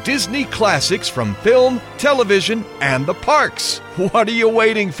reliving Disney classics from film, television, and the parks. What are you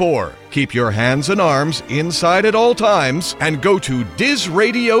waiting for? Keep your hands and arms inside at all times and go to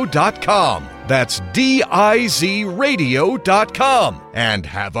DizRadio.com. That's DizRadio.com. And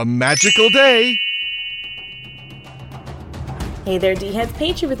have a magical day. Hey there, D-Heads,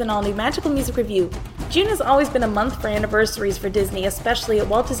 Paige here with an all-new magical music review. June has always been a month for anniversaries for Disney, especially at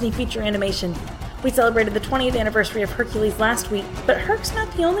Walt Disney Feature Animation. We celebrated the 20th anniversary of Hercules last week, but Herc's not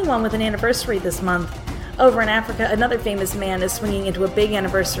the only one with an anniversary this month. Over in Africa, another famous man is swinging into a big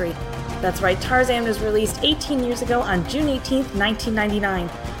anniversary. That's right, Tarzan was released 18 years ago on June 18th, 1999.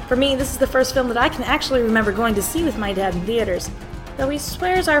 For me, this is the first film that I can actually remember going to see with my dad in theaters, though he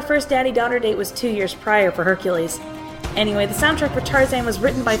swears our first daddy-daughter date was 2 years prior for Hercules. Anyway, the soundtrack for Tarzan was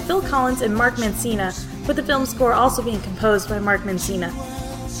written by Phil Collins and Mark Mancina, with the film score also being composed by Mark Mancina.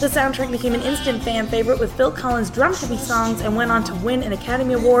 The soundtrack became an instant fan favorite with Phil Collins' drum-heavy songs and went on to win an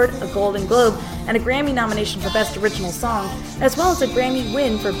Academy Award, a Golden Globe, and a Grammy nomination for Best Original Song, as well as a Grammy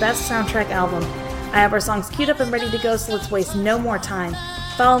win for Best Soundtrack Album. I have our songs queued up and ready to go, so let's waste no more time.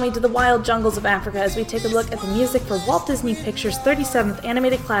 Follow me to the wild jungles of Africa as we take a look at the music for Walt Disney Pictures' 37th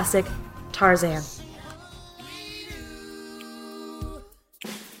animated classic, Tarzan.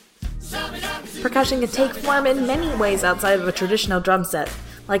 Percussion can take form in many ways outside of a traditional drum set,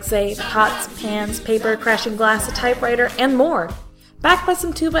 like say, pots, pans, paper, crashing glass, a typewriter, and more. Backed by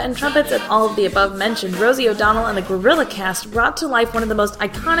some tuba and trumpets and all of the above mentioned, Rosie O'Donnell and the Gorilla Cast brought to life one of the most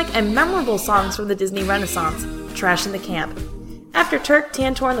iconic and memorable songs from the Disney Renaissance, Trash in the Camp. After Turk,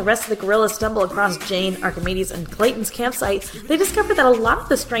 Tantor, and the rest of the gorillas stumble across Jane, Archimedes, and Clayton's campsite, they discover that a lot of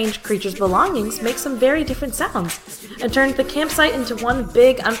the strange creatures' belongings make some very different sounds, and turn the campsite into one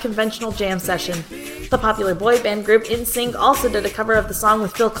big, unconventional jam session. The popular boy band group NSYNC also did a cover of the song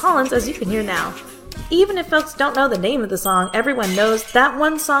with Phil Collins, as you can hear now. Even if folks don't know the name of the song, everyone knows that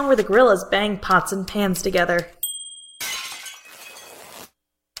one song where the gorillas bang pots and pans together.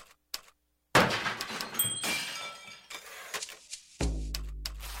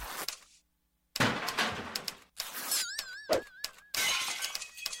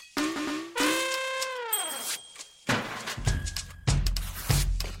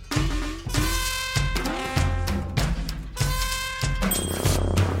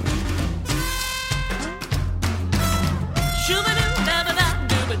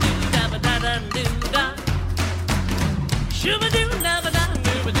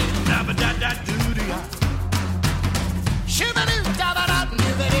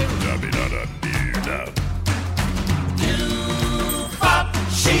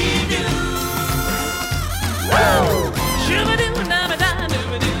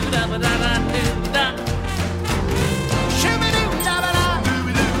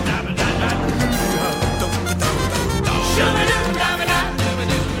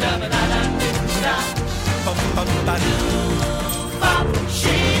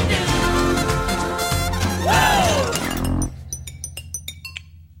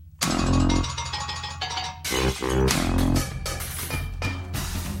 While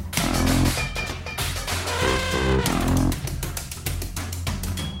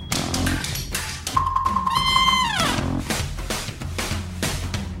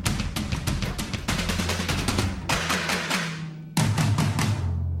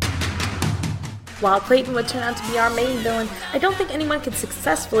Clayton would turn out to be our main villain, I don't think anyone could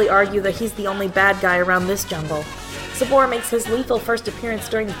successfully argue that he's the only bad guy around this jungle. Sabor makes his lethal first appearance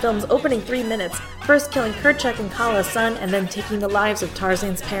during the film's opening 3 minutes, first killing Kerchak and Kala's son and then taking the lives of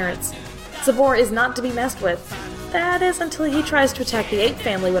Tarzan's parents. Sabor is not to be messed with. That is until he tries to attack the ape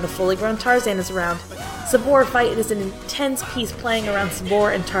family when a fully grown Tarzan is around. Sabor fight is an intense piece playing around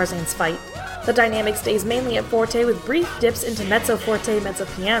Sabor and Tarzan's fight. The dynamic stays mainly at forte with brief dips into mezzo forte, mezzo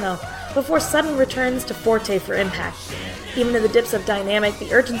piano, before sudden returns to forte for impact. Even in the dips of dynamic,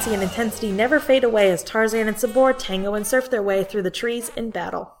 the urgency and intensity never fade away as Tarzan and Sabor tango and surf their way through the trees in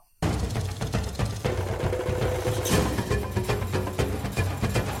battle.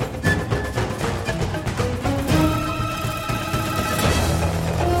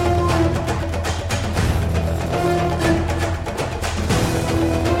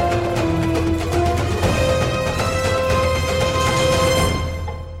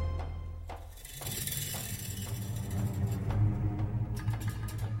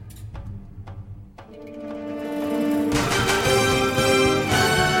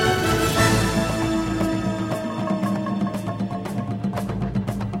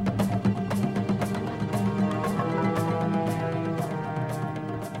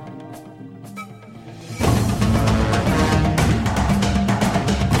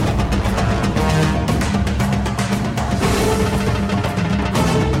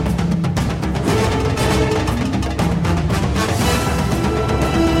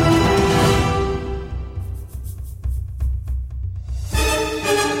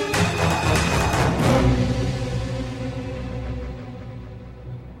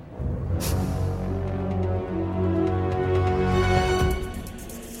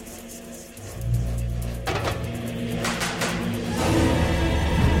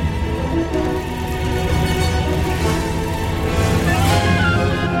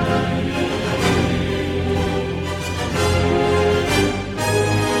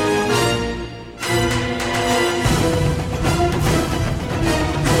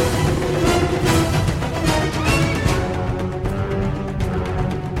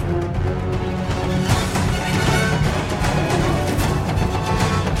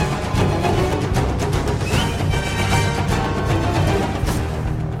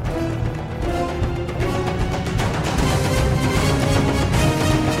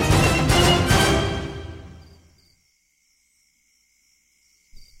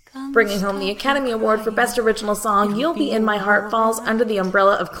 Bringing home the Academy Award for Best Original Song, You'll Be In My Heart falls under the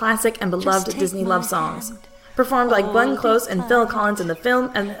umbrella of classic and beloved Disney love songs. Performed by Glenn Close and Phil Collins in the film,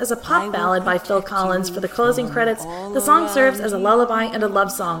 and as a pop ballad by Phil Collins for the closing credits, the song serves as a lullaby and a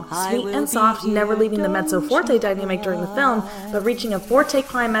love song, sweet and soft, never leaving the mezzo forte dynamic during the film, but reaching a forte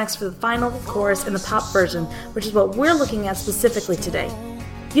climax for the final chorus in the pop version, which is what we're looking at specifically today.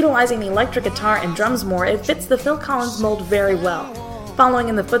 Utilizing the electric guitar and drums more, it fits the Phil Collins mold very well. Following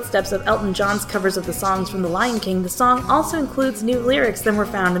in the footsteps of Elton John's covers of the songs from The Lion King, the song also includes new lyrics than were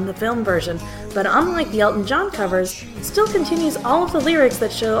found in the film version, but unlike the Elton John covers, it still continues all of the lyrics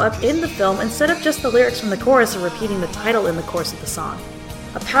that show up in the film instead of just the lyrics from the chorus or repeating the title in the course of the song.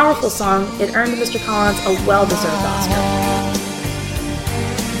 A powerful song, it earned Mr. Collins a well-deserved Oscar.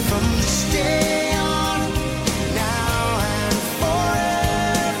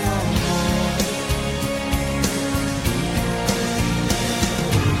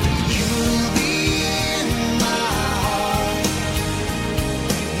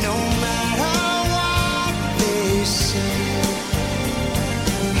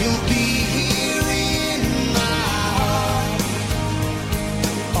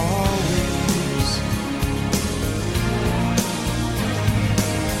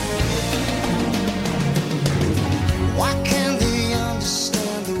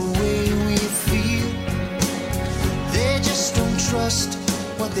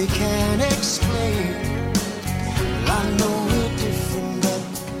 What they can't explain. I know we're different, but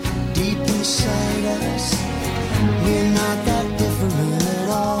deep inside us, we're not that different at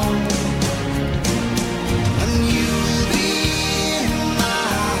all. And you'll be in my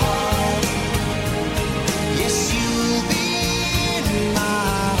heart. Yes, you'll be in my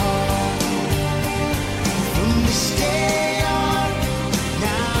heart. From this day on,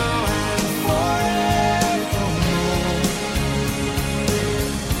 now and forevermore.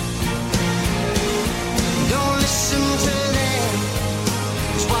 Don't listen to them,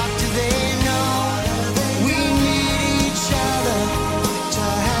 'cause what do they know?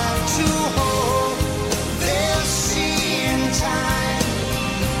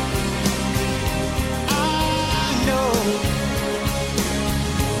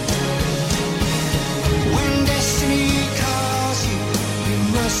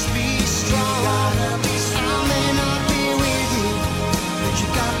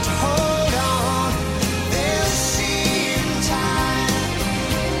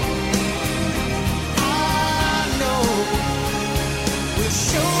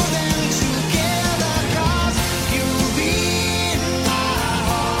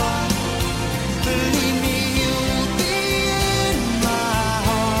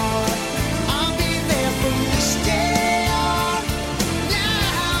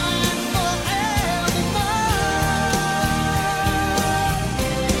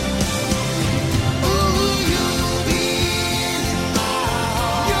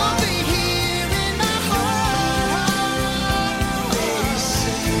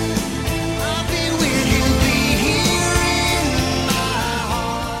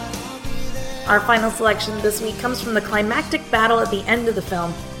 Our final selection this week comes from the climactic battle at the end of the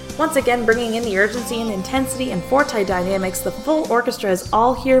film. Once again bringing in the urgency and intensity and forte dynamics, the full orchestra is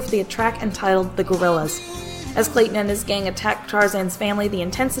all here for the track entitled The Gorillas. As Clayton and his gang attack Tarzan's family, the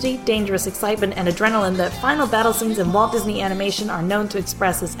intensity, dangerous excitement, and adrenaline that final battle scenes in Walt Disney Animation are known to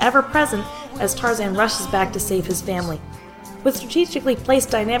express is ever present as Tarzan rushes back to save his family. With strategically placed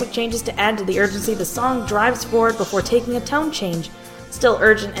dynamic changes to add to the urgency, the song drives forward before taking a tone change. Still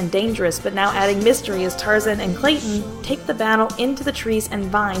urgent and dangerous, but now adding mystery as Tarzan and Clayton take the battle into the trees and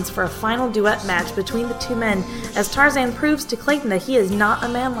vines for a final duet match between the two men as Tarzan proves to Clayton that he is not a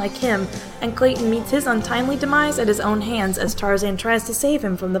man like him, and Clayton meets his untimely demise at his own hands as Tarzan tries to save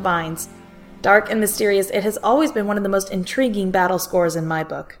him from the vines. Dark and mysterious, it has always been one of the most intriguing battle scores in my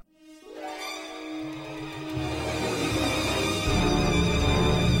book.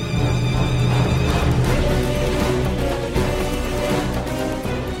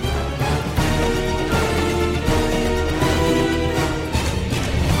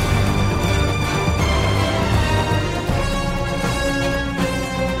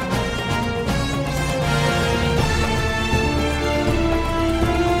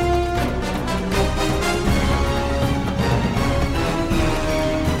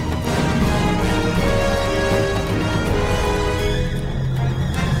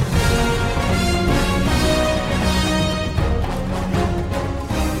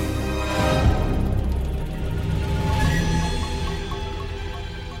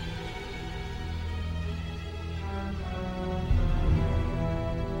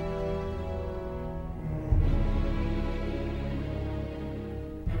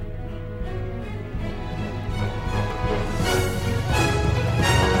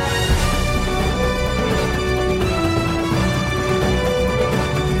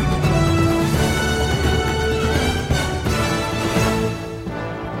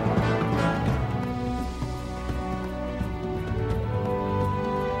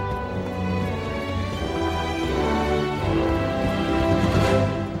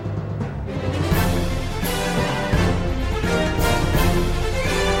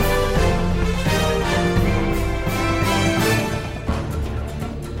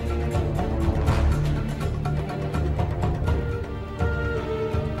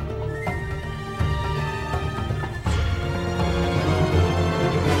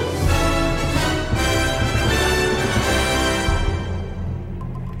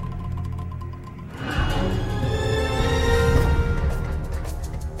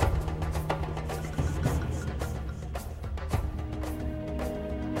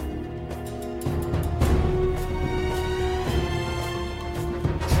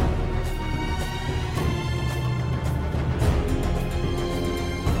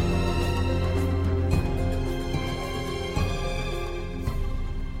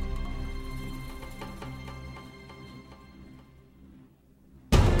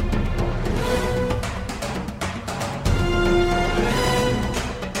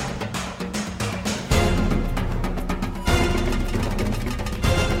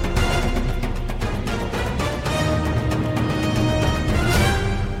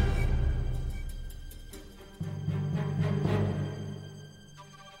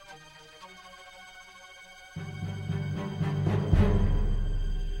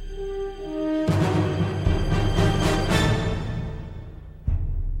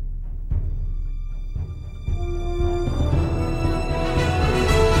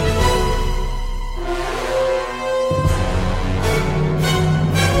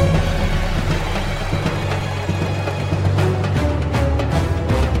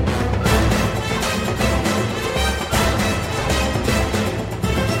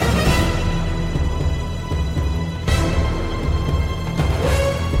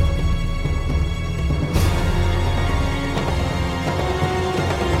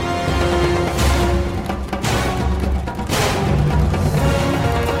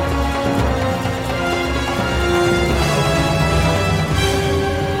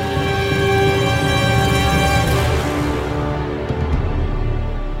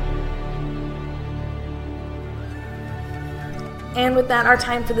 And with that, our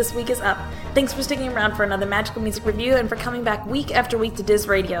time for this week is up. Thanks for sticking around for another Magical Music Review and for coming back week after week to Diz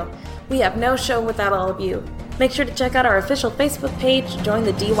Radio. We have no show without all of you. Make sure to check out our official Facebook page, join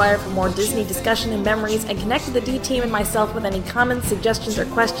the D-Wire for more Disney discussion and memories, and connect with the D-Team and myself with any comments, suggestions, or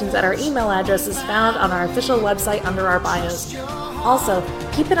questions at our email addresses found on our official website under our bios. Also,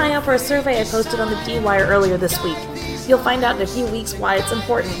 keep an eye out for a survey I posted on the D-Wire earlier this week. You'll find out in a few weeks why it's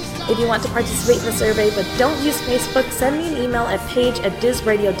important. If you want to participate in the survey but don't use Facebook, send me an email at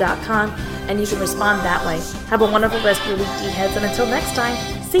page@dizradio.com and you can respond that way. Have a wonderful rest of your week, D-Heads, and until next time,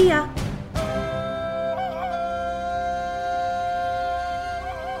 see ya!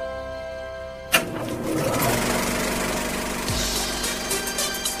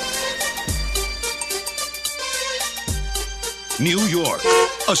 New York,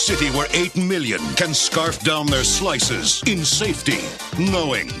 a city where 8 million can scarf down their slices in safety,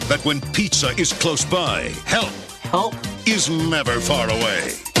 knowing that when pizza is close by, help is never far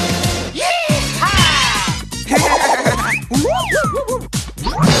away.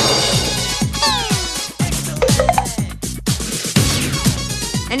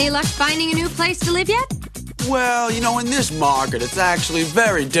 Any luck finding a new place to live yet? Well, in this market, it's actually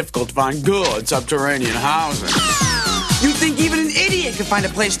very difficult to find good subterranean housing. You'd think even an idiot could find a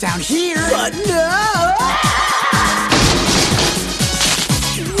place down here. But no!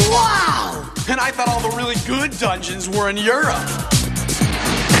 Wow! And I thought all the really good dungeons were in Europe.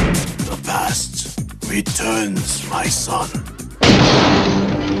 The past returns, my son.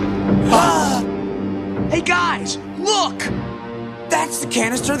 Hey guys, look! That's the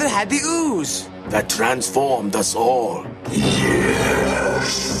canister that had the ooze. That transformed us all.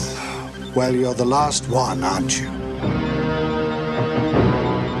 Yes. Well, you're the last one, aren't you?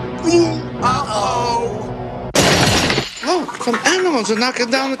 Uh-oh! Oh, some animals are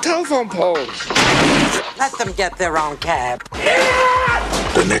knocking down the telephone poles. Let them get their own cab.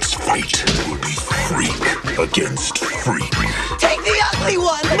 The next fight will be freak against freak. Take the ugly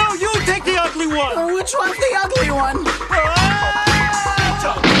one! No, you take the ugly one! Oh, which one's the ugly one?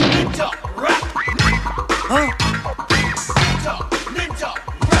 Ninja, rap! Huh? Ninja,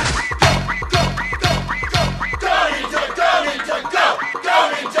 rap! Go, go, go, go! Go, ninja, go, ninja, go! Go,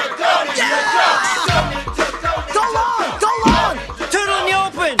 ninja, go, ninja, go! Go, ninja, go, ninja, go! Go long! Turtle in the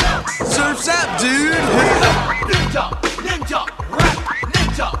open! Surf's up, dude! Ninja, ninja, rap!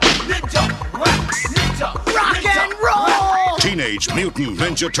 Ninja, ninja, rap! Ninja, rock and roll! Teenage Mutant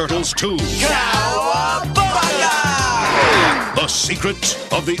Ninja Turtles 2. Cowabunga! The Secret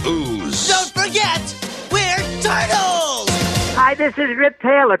of the Ooze. Don't forget, we're turtles! Hi, this is Rip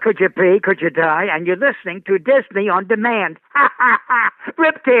Taylor. Could you pee? Could you die? And you're listening to Disney On Demand.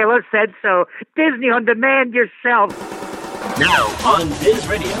 Rip Taylor said so. Disney On Demand yourself. Now on Diz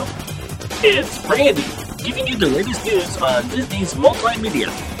Radio, it's Randy, giving you the latest news on Disney's multimedia.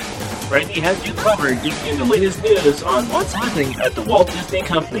 Randy has you covered, giving you the latest news on what's happening at the Walt Disney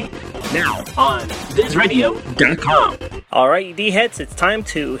Company. Now on DizRadio.com. Alright, D-heads, it's time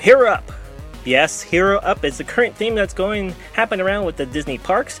to Hero Up. Yes, Hero Up is the current theme that's happen around with the Disney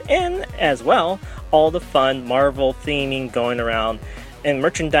parks, and as well, all the fun Marvel theming going around, and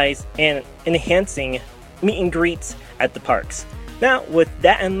merchandise, and enhancing meet and greets at the parks. Now, with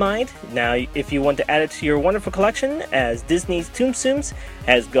that in mind, now if you want to add it to your wonderful collection, as Disney's Tsum Tsums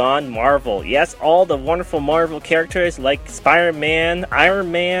has gone Marvel. Yes, all the wonderful Marvel characters like Spider-Man,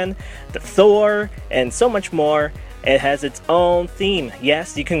 Iron Man, the Thor, and so much more. It has its own theme.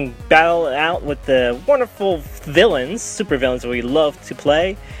 Yes, you can battle it out with the wonderful villains, super villains that we love to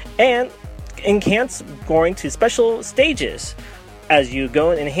play, and enhance going to special stages as you go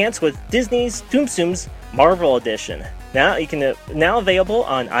and enhance with Disney's Tsum Tsums Marvel Edition. Now available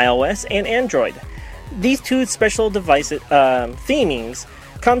on iOS and Android. These two special devices themings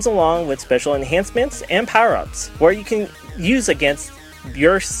comes along with special enhancements and power-ups where you can use against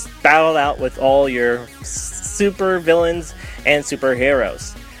your battle out with all your super villains and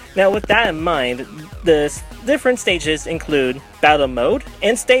superheroes. Now, with that in mind, the different stages include Battle Mode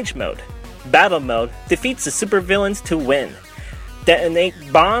and Stage Mode. Battle Mode defeats the supervillains to win. Detonate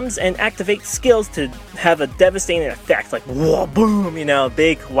bombs and activate skills to have a devastating effect, like whoa, boom,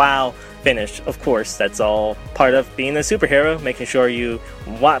 big wow finish. Of course, that's all part of being a superhero, making sure you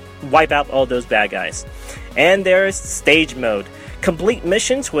wipe out all those bad guys. And there's Stage Mode. Complete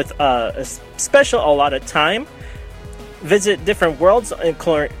missions with a special allotted time. Visit different worlds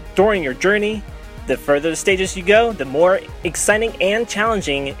during your journey. The further the stages you go, the more exciting and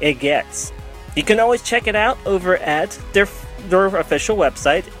challenging it gets. You can always check it out over at their official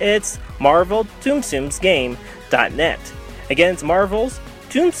website. It's marveltsumsumsgame.net. Again, it's Marvel's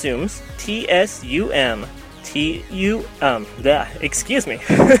Tsum Tsums, excuse me.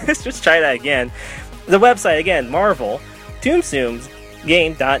 Let's just try that again. The website again,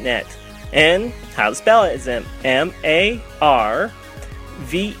 marveltsumsumsgame.net. And how to spell it is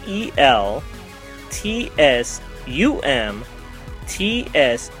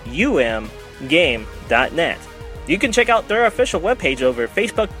MarvelTsumTsum game.net. You can check out their official webpage over at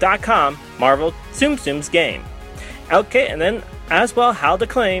facebook.com Marvel Tsum Tsums Game. Okay, and then as well, how to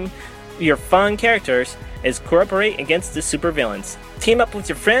claim your fun characters is cooperate against the supervillains. Team up with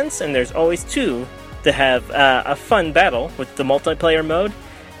your friends, and there's always two to have a fun battle with the multiplayer mode.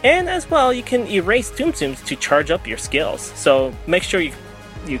 And as well, you can erase Tsum Tsums to charge up your skills. So make sure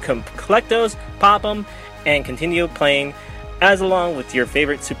you can collect those, pop them, and continue playing as along with your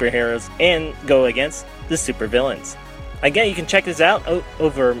favorite superheroes and go against the supervillains. Again, you can check this out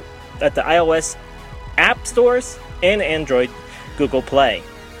over at the iOS app stores and Android Google Play.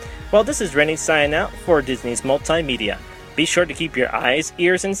 Well, this is Rennie signing out for Disney's Multimedia. Be sure to keep your eyes,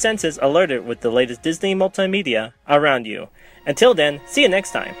 ears, and senses alerted with the latest Disney multimedia around you. Until then, see you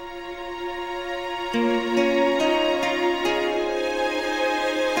next time.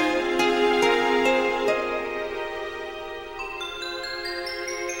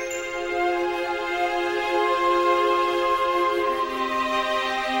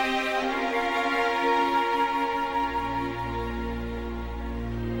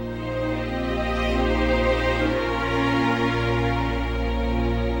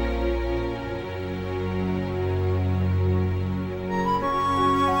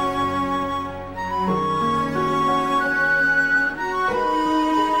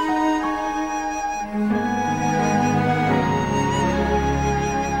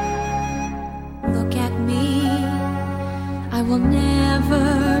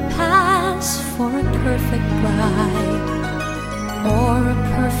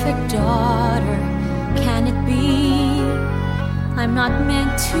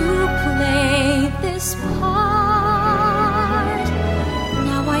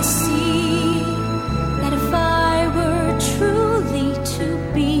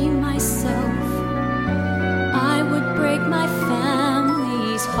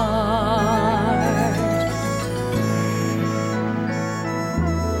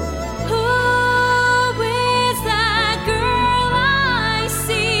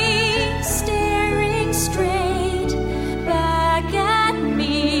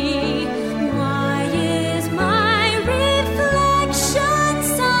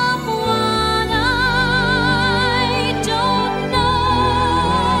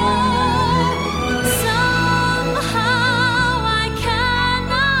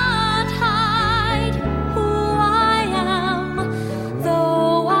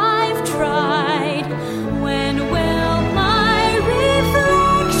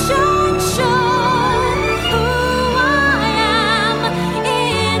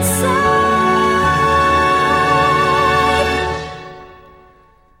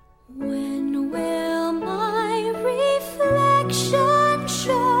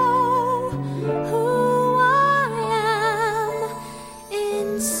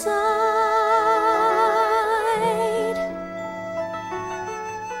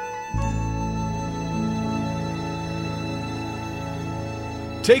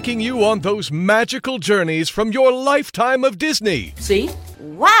 Taking you on those magical journeys from your lifetime of Disney. See?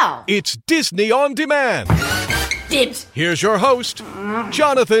 Wow! It's Disney On Demand. Dibs. Here's your host,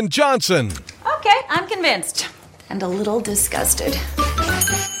 Jonathan Johnson. Okay, I'm convinced. And a little disgusted.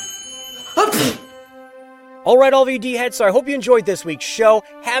 All right, all of you D-heads, so I hope you enjoyed this week's show,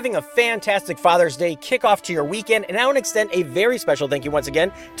 having a fantastic Father's Day kickoff to your weekend, and I want to extend a very special thank you once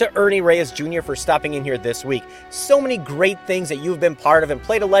again to Ernie Reyes Jr. for stopping in here this week. So many great things that you've been part of and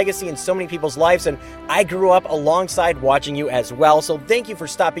played a legacy in so many people's lives, and I grew up alongside watching you as well, so thank you for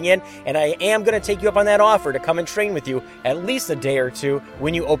stopping in, and I am going to take you up on that offer to come and train with you at least a day or two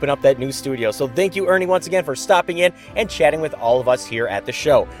when you open up that new studio. So thank you, Ernie, once again for stopping in and chatting with all of us here at the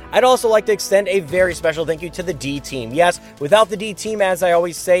show. I'd also like to extend a very special thank you to the D-Team. Yes, without the D-Team, as I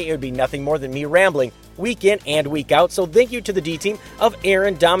always say, it would be nothing more than me rambling week in and week out. So thank you to the D-Team of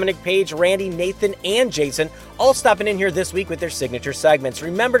Aaron, Dominic, Paige, Randy, Nathan, and Jason, all stopping in here this week with their signature segments.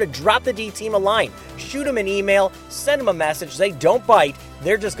 Remember to drop the D-Team a line, shoot them an email, send them a message. They don't bite.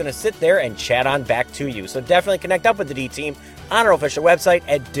 They're just going to sit there and chat on back to you. So definitely connect up with the D-Team on our official website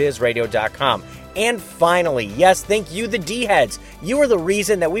at DizRadio.com. And finally, yes, thank you, the D-Heads. You are the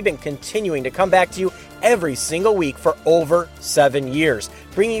reason that we've been continuing to come back to you every single week for over 7 years,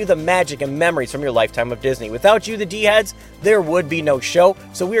 bringing you the magic and memories from your lifetime of Disney. Without you, the D-Heads, there would be no show,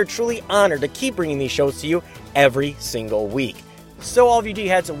 so we are truly honored to keep bringing these shows to you every single week. So all of you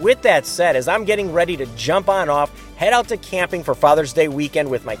D-Heads, with that said, as I'm getting ready to jump on off, head out to camping for Father's Day weekend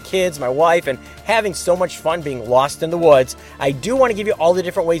with my kids, my wife, and having so much fun being lost in the woods, I do want to give you all the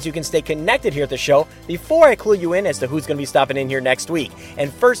different ways you can stay connected here at the show before I clue you in as to who's going to be stopping in here next week.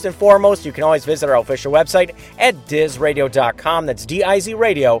 And first and foremost, you can always visit our official website at DizRadio.com. That's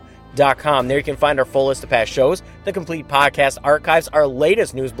DizRadio.com. There you can find our full list of past shows, the complete podcast archives, our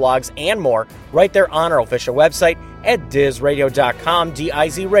latest news blogs, and more right there on our official website at DizRadio.com,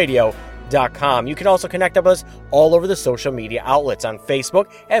 DizRadio.com. DizRadio.com. You can also connect up with us all over the social media outlets on Facebook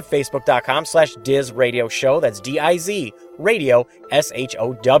at facebook.com/DizRadioShow. That's D-I-Z Radio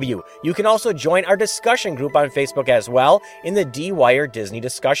SHOW. You can also join our discussion group on Facebook as well in the D-Wire Disney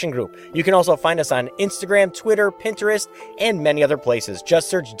discussion group. You can also find us on Instagram, Twitter, Pinterest, and many other places. Just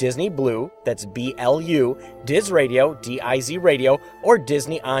search Disney Blue, that's B-L-U, Diz Radio, D-I-Z Radio, or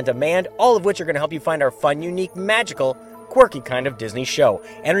Disney On Demand, all of which are going to help you find our fun, unique, magical, quirky kind of Disney show.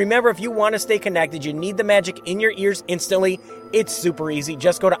 And remember, if you want to stay connected, you need the magic in your ears instantly. It's super easy.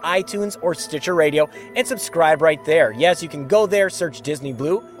 Just go to iTunes or Stitcher Radio and subscribe right there. Yes, you can go there, search Disney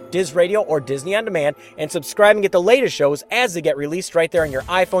Blue, Diz Radio, or Disney On Demand, and subscribe and get the latest shows as they get released right there on your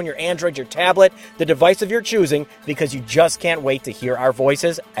iPhone, your Android, your tablet, the device of your choosing, because you just can't wait to hear our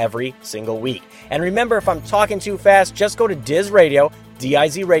voices every single week. And remember, if I'm talking too fast, just go to Diz Radio,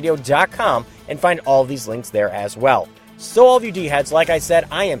 DizRadio.com, and find all these links there as well. So all of you D-heads, like I said,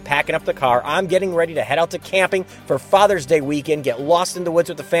 I am packing up the car. I'm getting ready to head out to camping for Father's Day weekend, get lost in the woods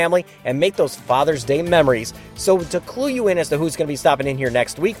with the family, and make those Father's Day memories. So to clue you in as to who's going to be stopping in here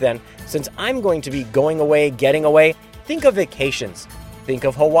next week then, since I'm going to be going away, getting away, think of vacations. Think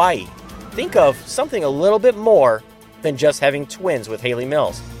of Hawaii. Think of something a little bit more than just having twins with Haley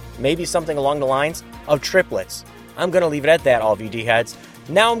Mills. Maybe something along the lines of triplets. I'm going to leave it at that, all of you D-heads.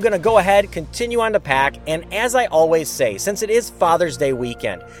 Now I'm going to go ahead, continue on to pack, and as I always say, since it is Father's Day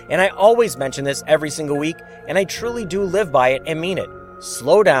weekend, and I always mention this every single week, and I truly do live by it and mean it,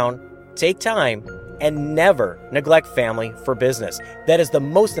 slow down, take time, and never neglect family for business. That is the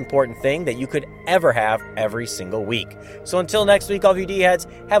most important thing that you could ever have every single week. So until next week, all of you D-heads,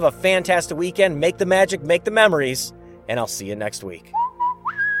 have a fantastic weekend, make the magic, make the memories, and I'll see you next week.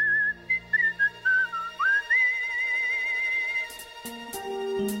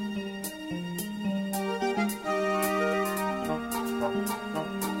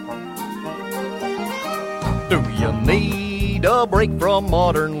 Do you need a break from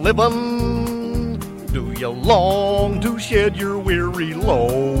modern living? Do you long to shed your weary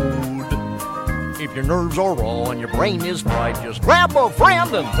load? If your nerves are raw and your brain is fried, just grab a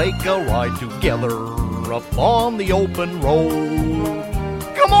friend and take a ride together up on the open road.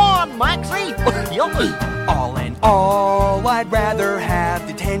 Come on, Maxie! All in all, I'd rather have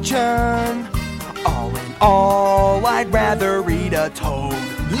detention. All in all, I'd rather read a toad.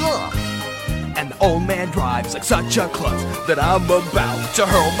 And the old man drives like such a klutz that I'm about to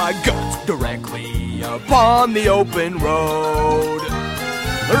hurl my guts directly upon the open road.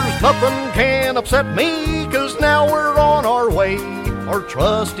 There's nothing can upset me, 'cause now we're on our way. Our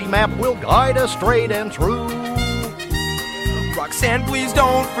trusty map will guide us straight and true. Roxanne, please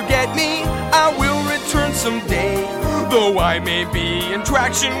don't forget me. I will return someday, though I may be in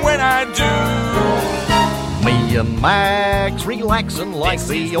traction when I do. Me and Max relaxing like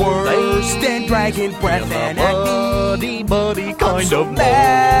the old days. Then dragging breath and buddy, buddy kind so of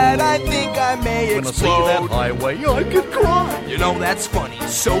mad, mode. I think I may when explode. When I see that highway, I could cry. You know, that's funny,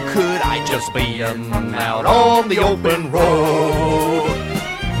 so could I just be out on the open road.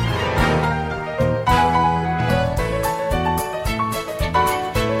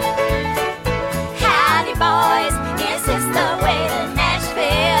 Howdy, boys, is this the way to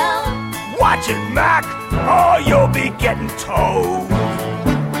Nashville? Watch it, Mac! Oh, you'll be getting towed.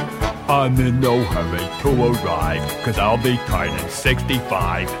 I'm in no hurry to arrive, 'cause I'll be turning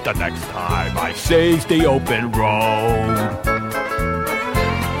 65 the next time I seize the open road.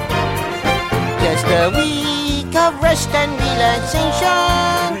 Just a week of rest and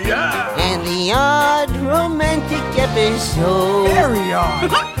relaxation. Yeah! And the odd romantic episode. Very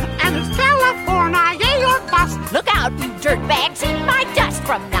odd. And it's California, yeah, you're bust. Look out, you dirtbags, in my dust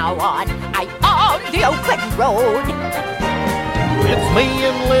from now on. I own the open road. It's me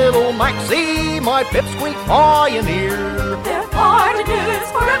and little Maxie, my pipsqueak pioneer. Their party is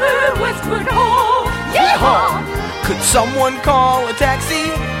forever westward home. Yeehaw! Could someone call a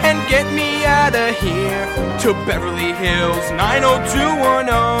taxi and get me out of here to Beverly Hills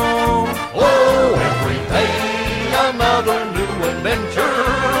 90210? Oh, every day another new adventure.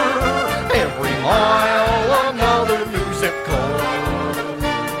 Every mile another new zip code.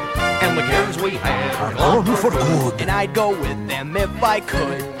 And the cares we had are gone for good. And I'd go with them if I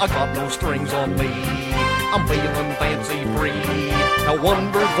could. I got no strings on me. I'm feeling fancy free. How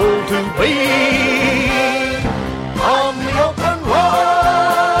wonderful to be on the open road.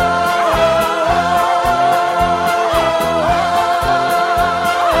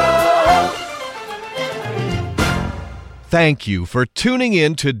 Thank you for tuning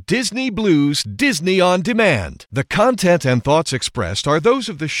in to Disney Blues Disney On Demand. The content and thoughts expressed are those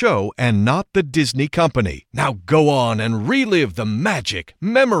of the show and not the Disney Company. Now go on and relive the magic,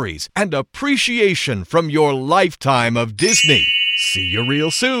 memories, and appreciation from your lifetime of Disney. See you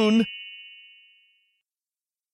real soon.